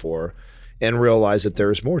to pay for, and realize that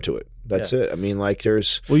there's more to it. That's it. I mean, like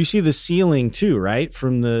there's. Well, you see the ceiling too, right?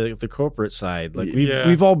 From the corporate side, like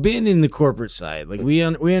we've all been in the corporate side. Like we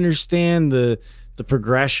understand the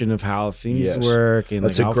progression of how things work and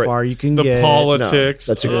like how far you can get. The politics.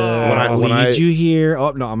 No, that's when I lead you here. Oh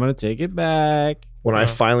no, I'm going to take it back. When I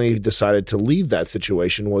finally decided to leave that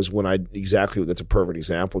situation was when that's a perfect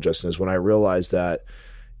example, Justin, is when I realized that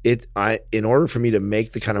in order for me to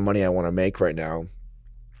make the kind of money I want to make right now,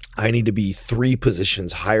 I need to be 3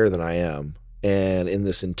 positions higher than I am. And in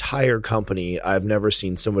this entire company, I've never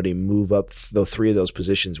seen somebody move up the 3 of those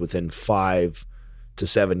positions within 5 to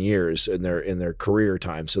 7 years in their career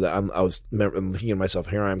time. So that I'm thinking to myself,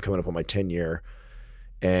 here I am coming up on my 10 year.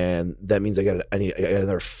 And that means I got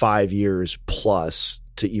another 5 years plus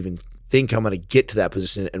to even think I'm going to get to that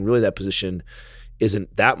position. And really that position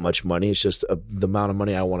isn't that much money. It's just the amount of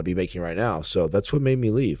money I want to be making right now. So that's what made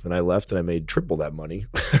me leave. And I left and I made triple that money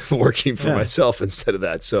working for myself instead of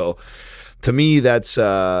that. So to me, that's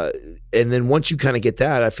and then once you kind of get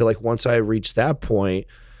that, I feel like once I reached that point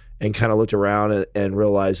and kind of looked around and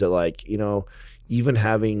realized that, like, you know, even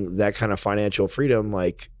having that kind of financial freedom,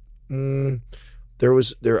 like, I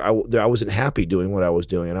wasn't happy doing what I was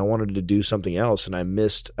doing, and I wanted to do something else, and I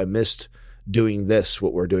missed doing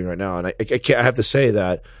what we're doing right now. And I have to say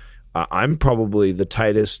that I'm probably the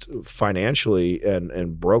tightest financially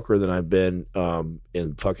and broker than I've been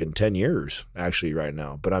in fucking 10 years actually right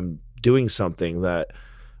now. But I'm doing something that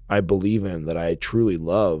I believe in, that I truly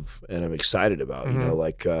love, and I'm excited about. Mm-hmm. You know,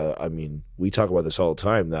 like I mean, we talk about this all the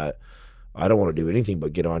time, that I don't want to do anything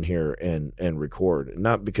but get on here and record.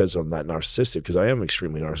 Not because I'm that narcissistic, because I am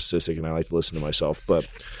extremely narcissistic and I like to listen to myself, but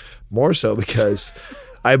more so because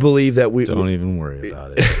I believe that we don't even worry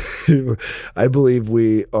about it. I believe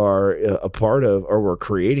we are a part of, or we're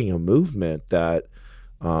creating a movement that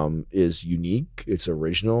is unique. It's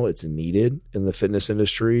original. It's needed in the fitness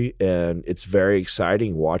industry, and it's very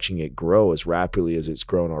exciting watching it grow as rapidly as it's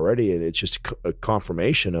grown already. And it's just a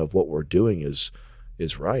confirmation of what we're doing is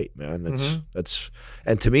right, man. That's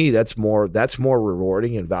and to me that's more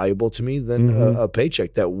rewarding and valuable to me than a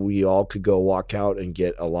paycheck that we all could go walk out and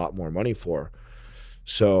get a lot more money for.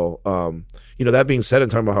 So, you know, that being said, I'm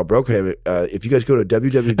talking about how broke I am. If you guys go to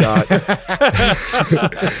www.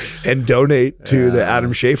 and donate to the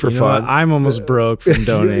Adam Schaefer Fund. I'm almost broke from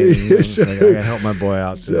donating. I gotta help my boy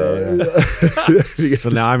out today. So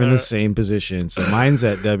now I'm in the same position. So mine's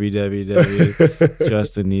at www.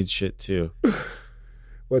 Justin needs shit too.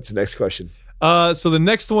 What's the next question? So the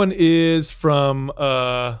next one is from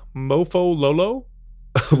Mofo Lolo.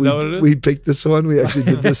 Is that what it is? We picked this one. We actually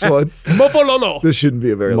did this one. Mofo Lolo. This shouldn't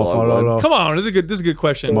be a very long one. Come on, this is a good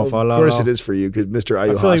question. Well, of course it is for you, because Mr.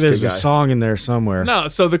 Ayahuasca I feel like there's guy. a song in there somewhere. No,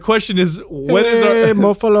 so the question is, The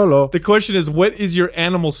question is, what is your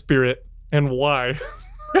animal spirit and why?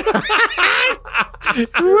 I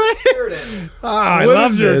What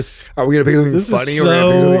love is your- this. Are we gonna pick something This is funny? so or we're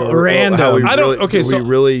gonna pick something random. How we I don't- really, okay, do so- we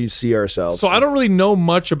really see ourselves. So I don't really know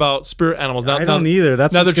much about spirit animals. Now, I don't either.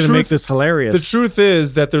 That's now what's the going to make truth- this hilarious. The truth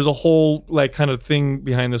is that there's a whole like kind of thing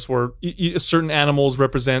behind this where certain animals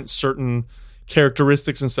represent certain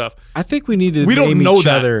characteristics and stuff. I think we need to We don't name know each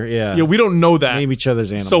that. other. Yeah. we don't know that. Name each other's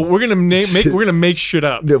animal. So we're gonna make shit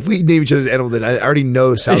up. If we name each other's animal, then I already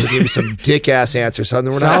know Sal's gonna give me some dick ass answer. So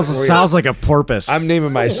we're not. sounds like a porpoise. I'm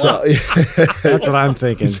naming myself. That's what I'm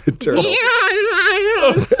thinking. a turtle.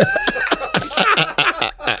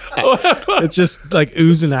 It's just like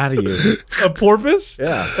oozing out of you. A porpoise?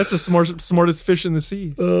 Yeah. That's the smartest fish in the sea.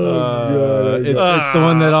 It's the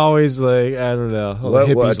one that always like I don't know. Oh, What-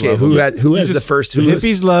 hippies what- okay, love who them. has the just- first? Who is,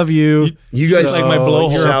 Hippies love you. you guys like my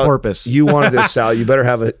blowhole. You're Sal, a porpoise. You wanted this, Sal. You better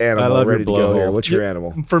have an I animal love your ready to go here. blowhole. What's your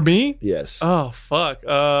animal? For me? Yes. Oh fuck.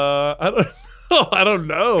 I don't know. I don't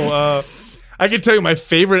know. I can tell you my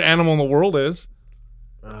favorite animal in the world is.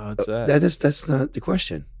 What's that? That's not the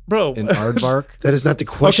question. Bro. An aardvark. That is not the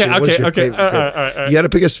question. Okay, What's your okay. favorite? All right. You got to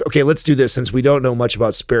pick us. Okay, let's do this since we don't know much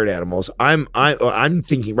about spirit animals. I'm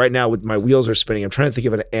thinking right now with my wheels are spinning. I'm trying to think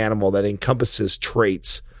of an animal that encompasses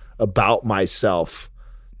traits about myself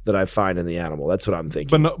that I find in the animal. That's what I'm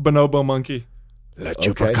thinking. Bonobo monkey.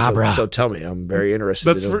 Okay, so tell me. I'm very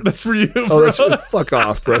interested. That's for you, bro. Oh, that's fuck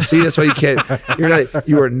off, bro. See, that's why you can't.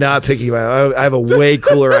 You are not picking my. I have a way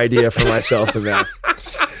cooler idea for myself than that.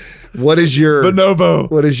 What is your Bonobo.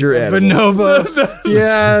 What is your animal? Bonobo.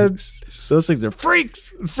 Yeah, those things are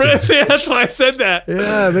freaks. Yeah, that's why I said that.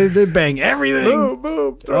 Yeah, they bang everything. Boom,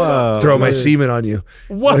 boom. Throw Throw my semen on you.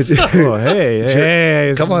 What? Oh,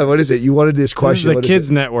 hey, Come on, what is it? You wanted this This question. is a What kids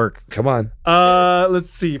it? network. Come on.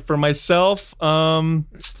 Let's see. For myself, a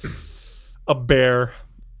bear.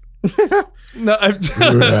 No,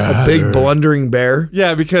 A big blundering bear.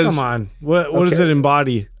 yeah, because Come on, what does it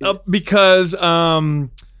embody? because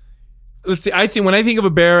let's see. When I think of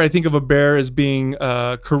a bear, I think of a bear as being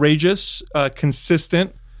courageous,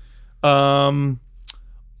 consistent,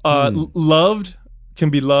 loved, can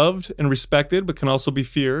be loved and respected, but can also be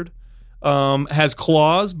feared. Has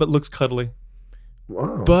claws, but looks cuddly.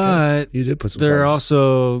 Wow. But you did put some. they're claws.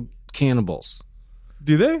 also cannibals.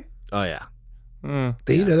 Do they? Oh yeah,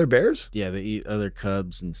 They eat other bears. yeah. They eat other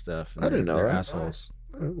cubs and stuff. And I didn't know they're that. assholes.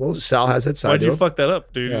 Well, Sal has that side. Why'd to you him. fuck that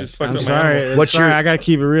up, dude? You just fucked I'm up my sorry. animal. What's sorry, your- I gotta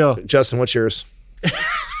keep it real. Justin, what's yours?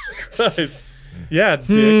 Yeah,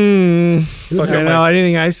 dick. I know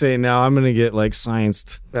anything I say now, I'm gonna get like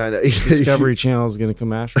scienced. Discovery Channel is gonna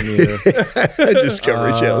come after me.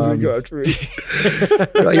 Discovery Channel's gonna go after me.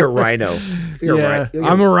 You're like a rhino. You're a rhino.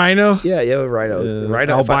 I'm a rhino. Yeah, you have a rhino.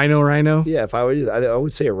 Rhino. Albino rhino. Yeah, if I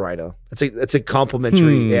would say a rhino. That's a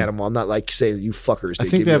complimentary animal. I'm not like saying you fuckers. I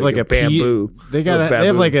think they have like a bamboo. They Or they have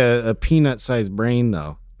baboon. like a peanut sized brain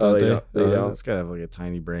though. Oh, they Don't don't. They don't. It's gotta have like a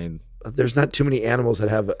tiny brain. There's not too many animals that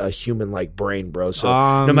have a human like brain, bro. So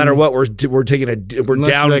no matter what, we're taking we're Unless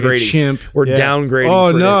you're like a downgrading. chimp. We're Yeah. downgrading.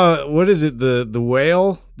 Oh for no! What is it? The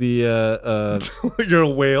whale? The You're a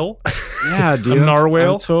whale. yeah, dude. A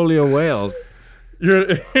narwhal? I'm totally a whale. You're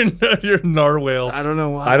a narwhal. I don't know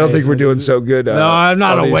why. I don't think we're doing so good. No, I'm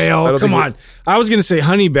not on a these- I whale. don't Come think on. I was gonna say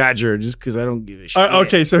honey badger just because I don't give a shit.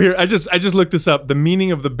 Okay, so here I just looked this up. The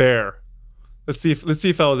meaning of the bear. Let's see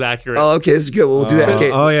if I was accurate. Oh, okay, this is good. We'll do that.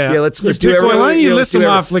 Okay. Oh, yeah. Let's do Pick one. everyone. Why don't you let's list do them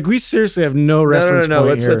every- off? Like we seriously have no reference No.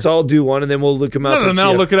 point here. Let's all do one, and then we'll look them up. no, and see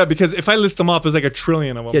I'll if- look it up because if I list them off, there's like a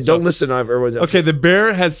trillion of them. Yeah, So- don't listen. Everyone's Okay, the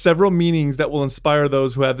bear has several meanings that will inspire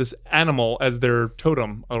those who have this animal as their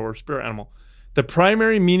totem or spirit animal. The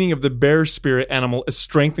primary meaning of the bear spirit animal is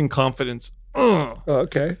strength and confidence. Oh,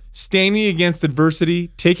 okay. Standing against adversity,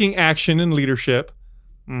 taking action and leadership.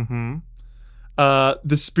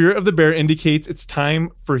 The spirit of the bear indicates it's time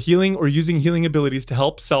for healing or using healing abilities to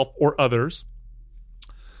help self or others.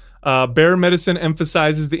 Bear medicine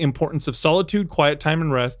emphasizes the importance of solitude, quiet time,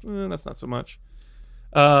 and rest. That's not so much.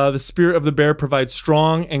 The spirit of the bear provides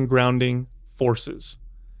strong and grounding forces.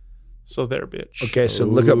 So there, bitch. Okay, so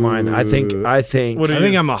look at mine. I think. What I are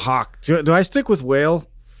think you? I'm a hawk. Do I stick with whale?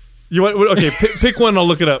 You want? Okay, pick one. And I'll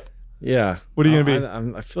look it up. Yeah. What are you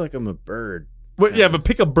gonna be? I feel like I'm a bird. What, yeah, but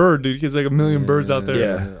pick a bird, dude. There's like a million birds out there.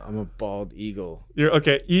 Yeah. I'm a bald eagle. You're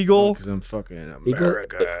okay. Eagle. Because I'm fucking Eagle.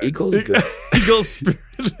 American. Eagle's good. Eagle spirit.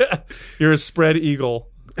 You're a spread eagle.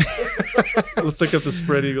 Let's look up the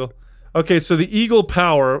spread eagle. Okay, so the eagle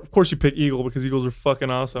power. Of course, you pick eagle because eagles are fucking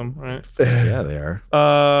awesome, right? Yeah, they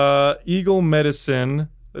are. Eagle medicine.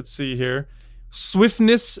 Let's see here.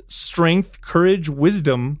 Swiftness, strength, courage,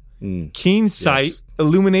 wisdom, keen sight,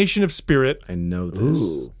 illumination of spirit, I know this.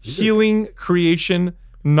 Ooh. healing, creation,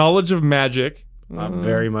 knowledge of magic,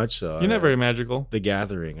 Very much so. You're not very magical. The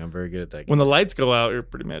Gathering. I'm very good at that game. When the lights go out, you're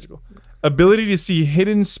pretty magical. Ability to see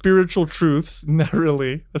hidden spiritual truths. Not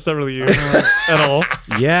really. That's not really you at all.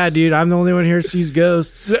 Yeah, dude. I'm the only one here who sees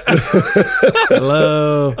ghosts.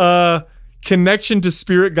 Hello. Connection to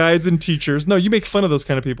spirit guides and teachers. No, you make fun of those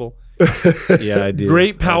kind of people. Yeah, I do.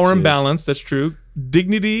 Great power and Actually. balance. That's true.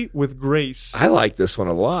 Dignity with grace. I like this one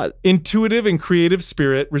a lot. Intuitive and creative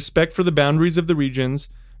spirit. Respect for the boundaries of the regions.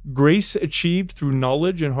 Grace achieved through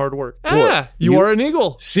knowledge and hard work. You are an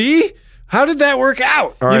eagle. See? How did that work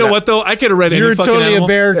out? You know what though? I could have read any You're fucking totally animal. a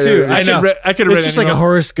bear too. I know. I could have read It's just like a animal.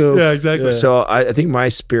 horoscope. Yeah, exactly. So I think my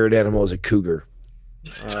spirit animal is a cougar.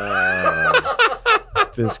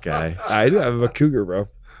 This guy. I'm a cougar, bro.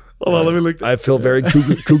 Hold on, let me look. I feel very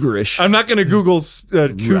cougarish. I'm not going to Google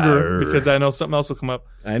cougar because I know something else will come up.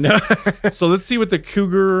 I know. So let's see what the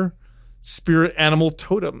cougar spirit animal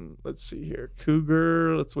totem. Let's see here.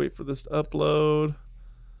 Cougar. Let's wait for this to upload.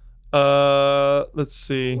 Let's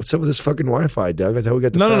see. What's up with this fucking Wi-Fi, Doug? I thought we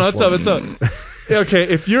got the No, fast it's one. up. Okay,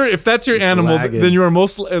 if that's your animal, lagging. then you are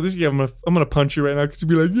most. I'm gonna punch you right now because you'd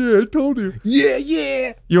be like, yeah, I told you.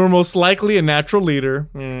 Yeah. You are most likely a natural leader.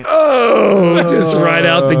 Oh, just right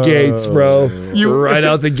out the gates, bro. Right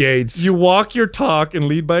out the gates. You walk your talk and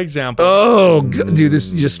lead by example. Oh, dude,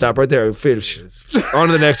 this you just stop right there. Finish. On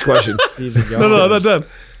to the next question. No, not done.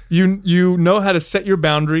 You know how to set your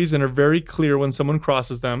boundaries and are very clear when someone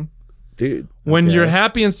crosses them. Dude. When you're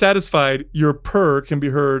happy and satisfied, your purr can be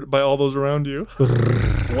heard by all those around you.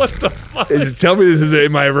 What the fuck? Tell me this is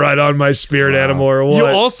am I right on my spirit animal or what? You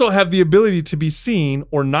also have the ability to be seen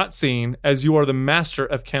or not seen, as you are the master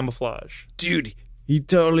of camouflage. Dude, he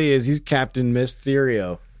totally is. He's Captain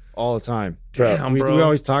Mysterio all the time. Damn, we bro.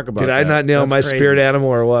 always talk about Did that. I not nail That's my crazy. spirit animal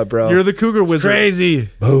or what, bro? You're the cougar wizard. Crazy.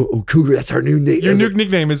 Oh, cougar. That's our new name. Your new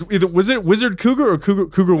nickname is either wizard cougar or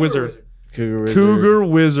cougar wizard. Cougar Wizard. Cougar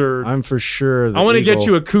wizard. I'm for sure. I want to get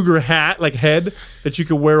you a cougar hat, like head, that you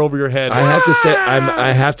could wear over your head. I have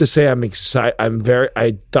to say I'm excited.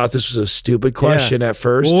 I thought this was a stupid question at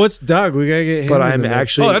first. Well, what's Doug? We gotta get him. but in I'm the mix.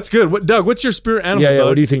 actually Oh, that's good. Doug, what's your spirit animal, yeah. Doug?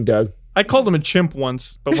 What do you think, Doug? I called him a chimp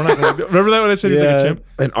once, but we're not going to. Remember that when I said he's like a Yeah. chimp?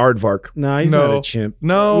 An aardvark. No, he's No. not a chimp.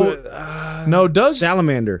 No, Doug.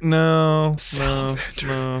 Salamander. No.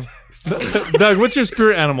 Doug, what's your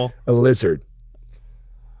spirit animal? A lizard.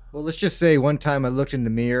 Well, let's just say one time I looked in the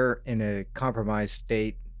mirror in a compromised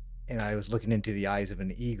state, and I was looking into the eyes of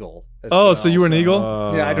an eagle. as Oh, well, so you were an eagle?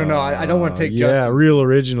 Yeah, I don't know. I don't want to take Yeah, Justin. real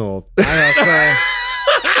original. I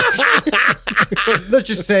know, let's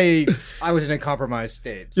just say I was in a compromised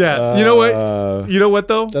state. So. Yeah. You know what? You know what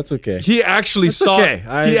though? That's okay. He actually saw. okay.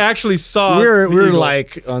 He actually saw. We're the eagle.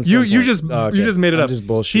 like on You some you point. just Oh, okay. you just made it I'm up. Just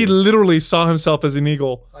bullshit. He literally saw himself as an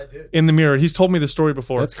eagle. I did. In the mirror. He's told me the story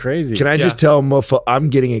before. That's crazy. Can I just tell Mofo I'm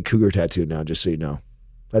getting a cougar tattoo now, just so you know.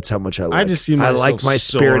 That's how much I like. just see I myself like my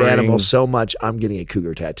spirit soaring. animal so much. I'm getting a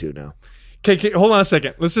cougar tattoo now. Okay, hold on a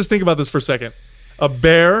second. Let's just think about this for a second. A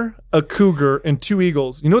bear, a cougar, and two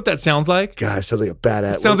eagles. You know what that sounds like? God, it sounds like a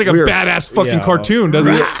badass. It sounds like a badass fucking cartoon,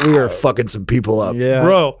 doesn't it? We are fucking some people up. Yeah,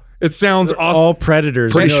 Bro, it sounds awesome. all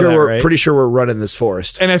predators. Pretty You know sure that, we're right? pretty sure we're running this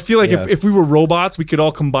forest. And I feel like Yeah. if we were robots, we could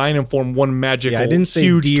all combine and form one magical, Yeah, I didn't say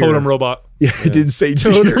huge deer. totem robot. Yeah, I didn't say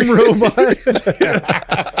totem robot.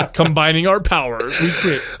 Combining our powers, we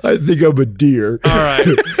create. I think I'm a deer. All right.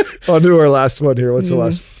 On to our last one here. What's the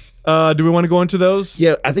last? Do we want to go into those?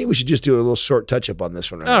 Yeah, I think we should just do a little short touch up on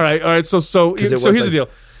this one. All right. So it here's was the like deal.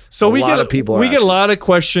 So a we lot get of people are we get a asking. lot of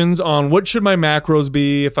questions on what should my macros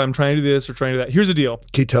be if I'm trying to do this or trying to do that. Here's the deal.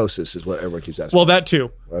 Ketosis is what everyone keeps asking. Well, that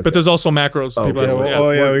too, but there's also macros. People ask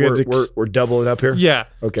about. We're doubling up here. Yeah.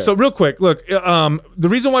 Okay. So real quick, look, the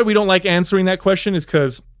reason why we don't like answering that question is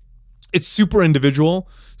because it's super individual.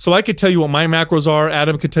 So I could tell you what my macros are.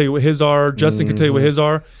 Adam could tell you what his are. Justin could tell you what his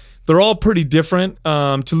are. They're all pretty different.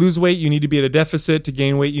 To lose weight, you need to be at a deficit. To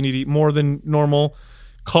gain weight, you need to eat more than normal.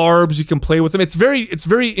 Carbs, you can play with them. It's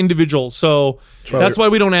very individual. So that's why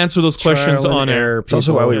we don't answer those questions on air. It's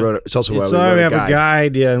also why we wrote it. It's also why we wrote we a have guide. a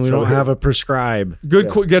guide, yeah, and we So don't have a prescribe.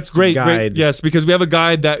 That's great. guide. Yes, because we have a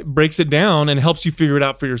guide that breaks it down and helps you figure it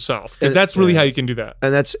out for yourself. Because that's really how you can do that.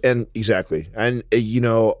 And exactly. And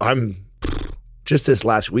I'm just this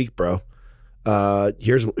last week, bro.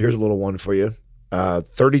 Here's a little one for you.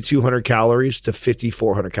 3,200 calories to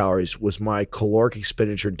 5,400 calories was my caloric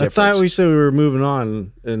expenditure I difference. thought we said we were moving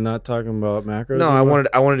on and not talking about macros. No, anymore.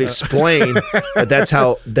 I wanted to explain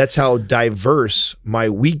that that's how diverse my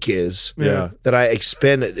week is. Yeah. That I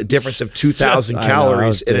expend a difference of 2,000 I know, I calories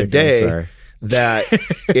was in a dick, I'm day. sorry. that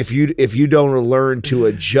if you don't learn to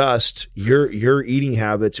adjust your eating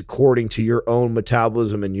habits according to your own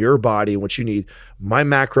metabolism and your body and what you need, my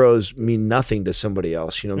macros mean nothing to somebody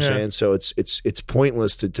else. You know what I'm saying? So it's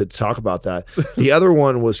pointless to talk about that. The other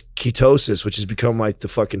one was ketosis, which has become like the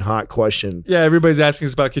fucking hot question. Yeah, everybody's asking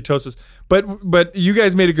us about ketosis. But you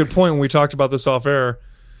guys made a good point when we talked about this off air.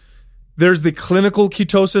 There's the clinical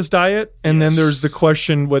ketosis diet, and then there's the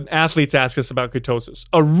question when athletes ask us about ketosis.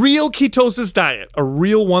 A real ketosis diet, a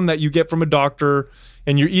real one that you get from a doctor,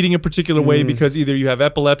 and you're eating a particular way because either you have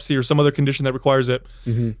epilepsy or some other condition that requires it,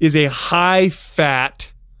 is a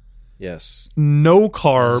high-fat, no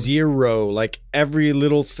carb, zero, like every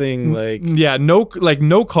little thing, like no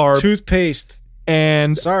carb, toothpaste,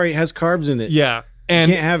 and has carbs in it. Yeah. And,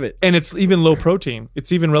 you can't have it. And it's even low protein.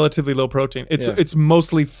 It's even relatively low protein. It's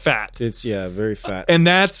mostly fat. It's very fat. And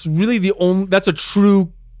that's really that's a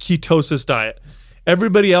true ketosis diet.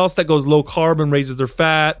 Everybody else that goes low carb and raises their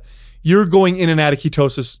fat, you're going in and out of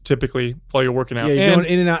ketosis typically while you're working out. Yeah, you're going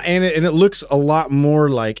in and out, and it looks a lot more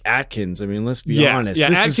like Atkins. I mean, let's be honest. Yeah,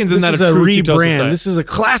 Atkins is not a true rebrand. Diet. This is a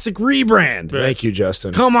classic rebrand. Right. Thank you,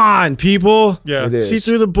 Justin. Come on, people. Yeah, it is. See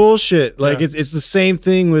through the bullshit. Like it's the same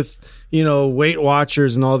thing with Weight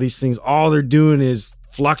Watchers and all these things. All they're doing is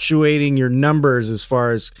fluctuating your numbers as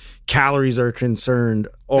far as calories are concerned,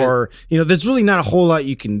 or there's really not a whole lot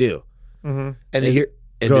you can do. Go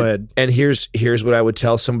ahead. And here's what I would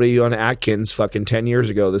tell somebody on Atkins fucking 10 years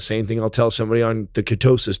ago. The same thing I'll tell somebody on the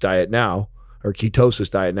ketosis diet now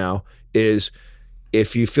is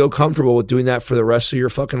if you feel comfortable with doing that for the rest of your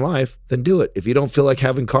fucking life, then do it. If you don't feel like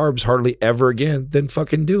having carbs hardly ever again, then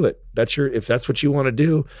fucking do it. If that's what you want to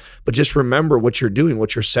do. But just remember what you're doing,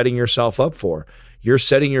 what you're setting yourself up for. You're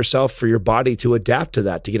setting yourself for your body to adapt to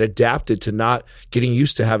that, to get adapted to not getting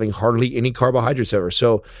used to having hardly any carbohydrates ever.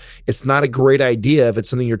 So it's not a great idea if it's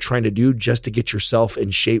something you're trying to do just to get yourself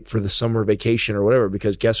in shape for the summer vacation or whatever,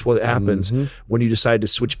 because guess what happens when you decide to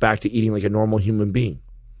switch back to eating like a normal human being?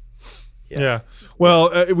 Yeah.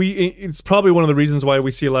 Well, it's probably one of the reasons why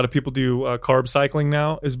we see a lot of people do carb cycling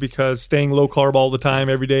now is because staying low carb all the time,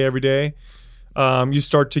 every day, you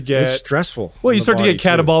start to get... It's stressful. Well, you start to get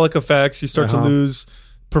catabolic effects. You start to lose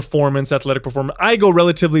athletic performance. I go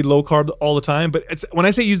relatively low carb all the time, but when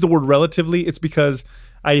I say use the word relatively, it's because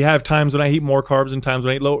I have times when I eat more carbs and times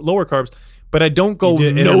when I eat lower carbs. But I don't go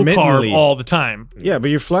no carb all the time. Yeah, but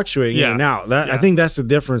you're fluctuating in and out. I think that's the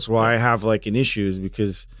difference why I have like an issue is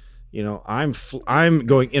because... I'm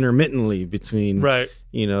going intermittently between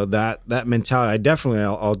that mentality.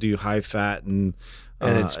 I'll do high fat and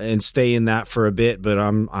stay in that for a bit, but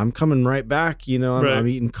I'm coming right back. I'm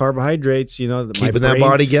eating carbohydrates. Keeping that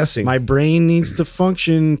body guessing. My brain needs to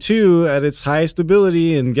function too at its highest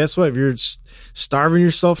ability, and guess what? If you're starving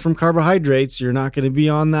yourself from carbohydrates, you're not going to be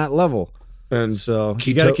on that level. And so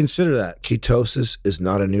you got to consider that. Ketosis is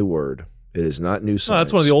not a new word. It is not new science. No,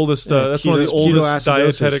 that's one of the oldest. That's one of the oldest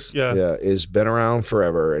dietetic. It's been around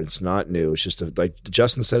forever. And it's not new. It's just like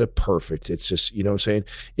Justin said it perfect. It's just what I'm saying.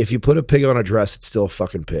 If you put a pig on a dress, it's still a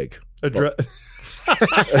fucking pig. Put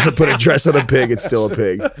a dress on a pig, it's still a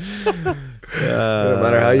pig. No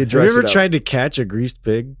matter how you dress. Have you ever tried to catch a greased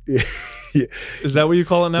pig? Is that what you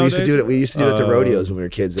call it nowadays? We used to do it at the rodeos when we were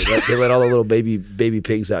kids. They let all the little baby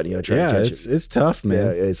pigs out and try to catch it. It's tough, man.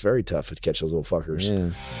 Yeah, it's very tough to catch those little fuckers.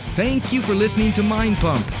 Yeah. Thank you for listening to Mind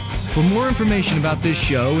Pump. For more information about this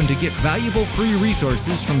show and to get valuable free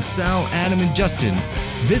resources from Sal, Adam, and Justin,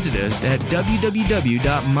 visit us at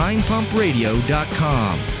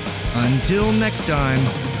www.mindpumpradio.com. Until next time,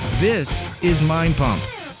 this is Mind Pump.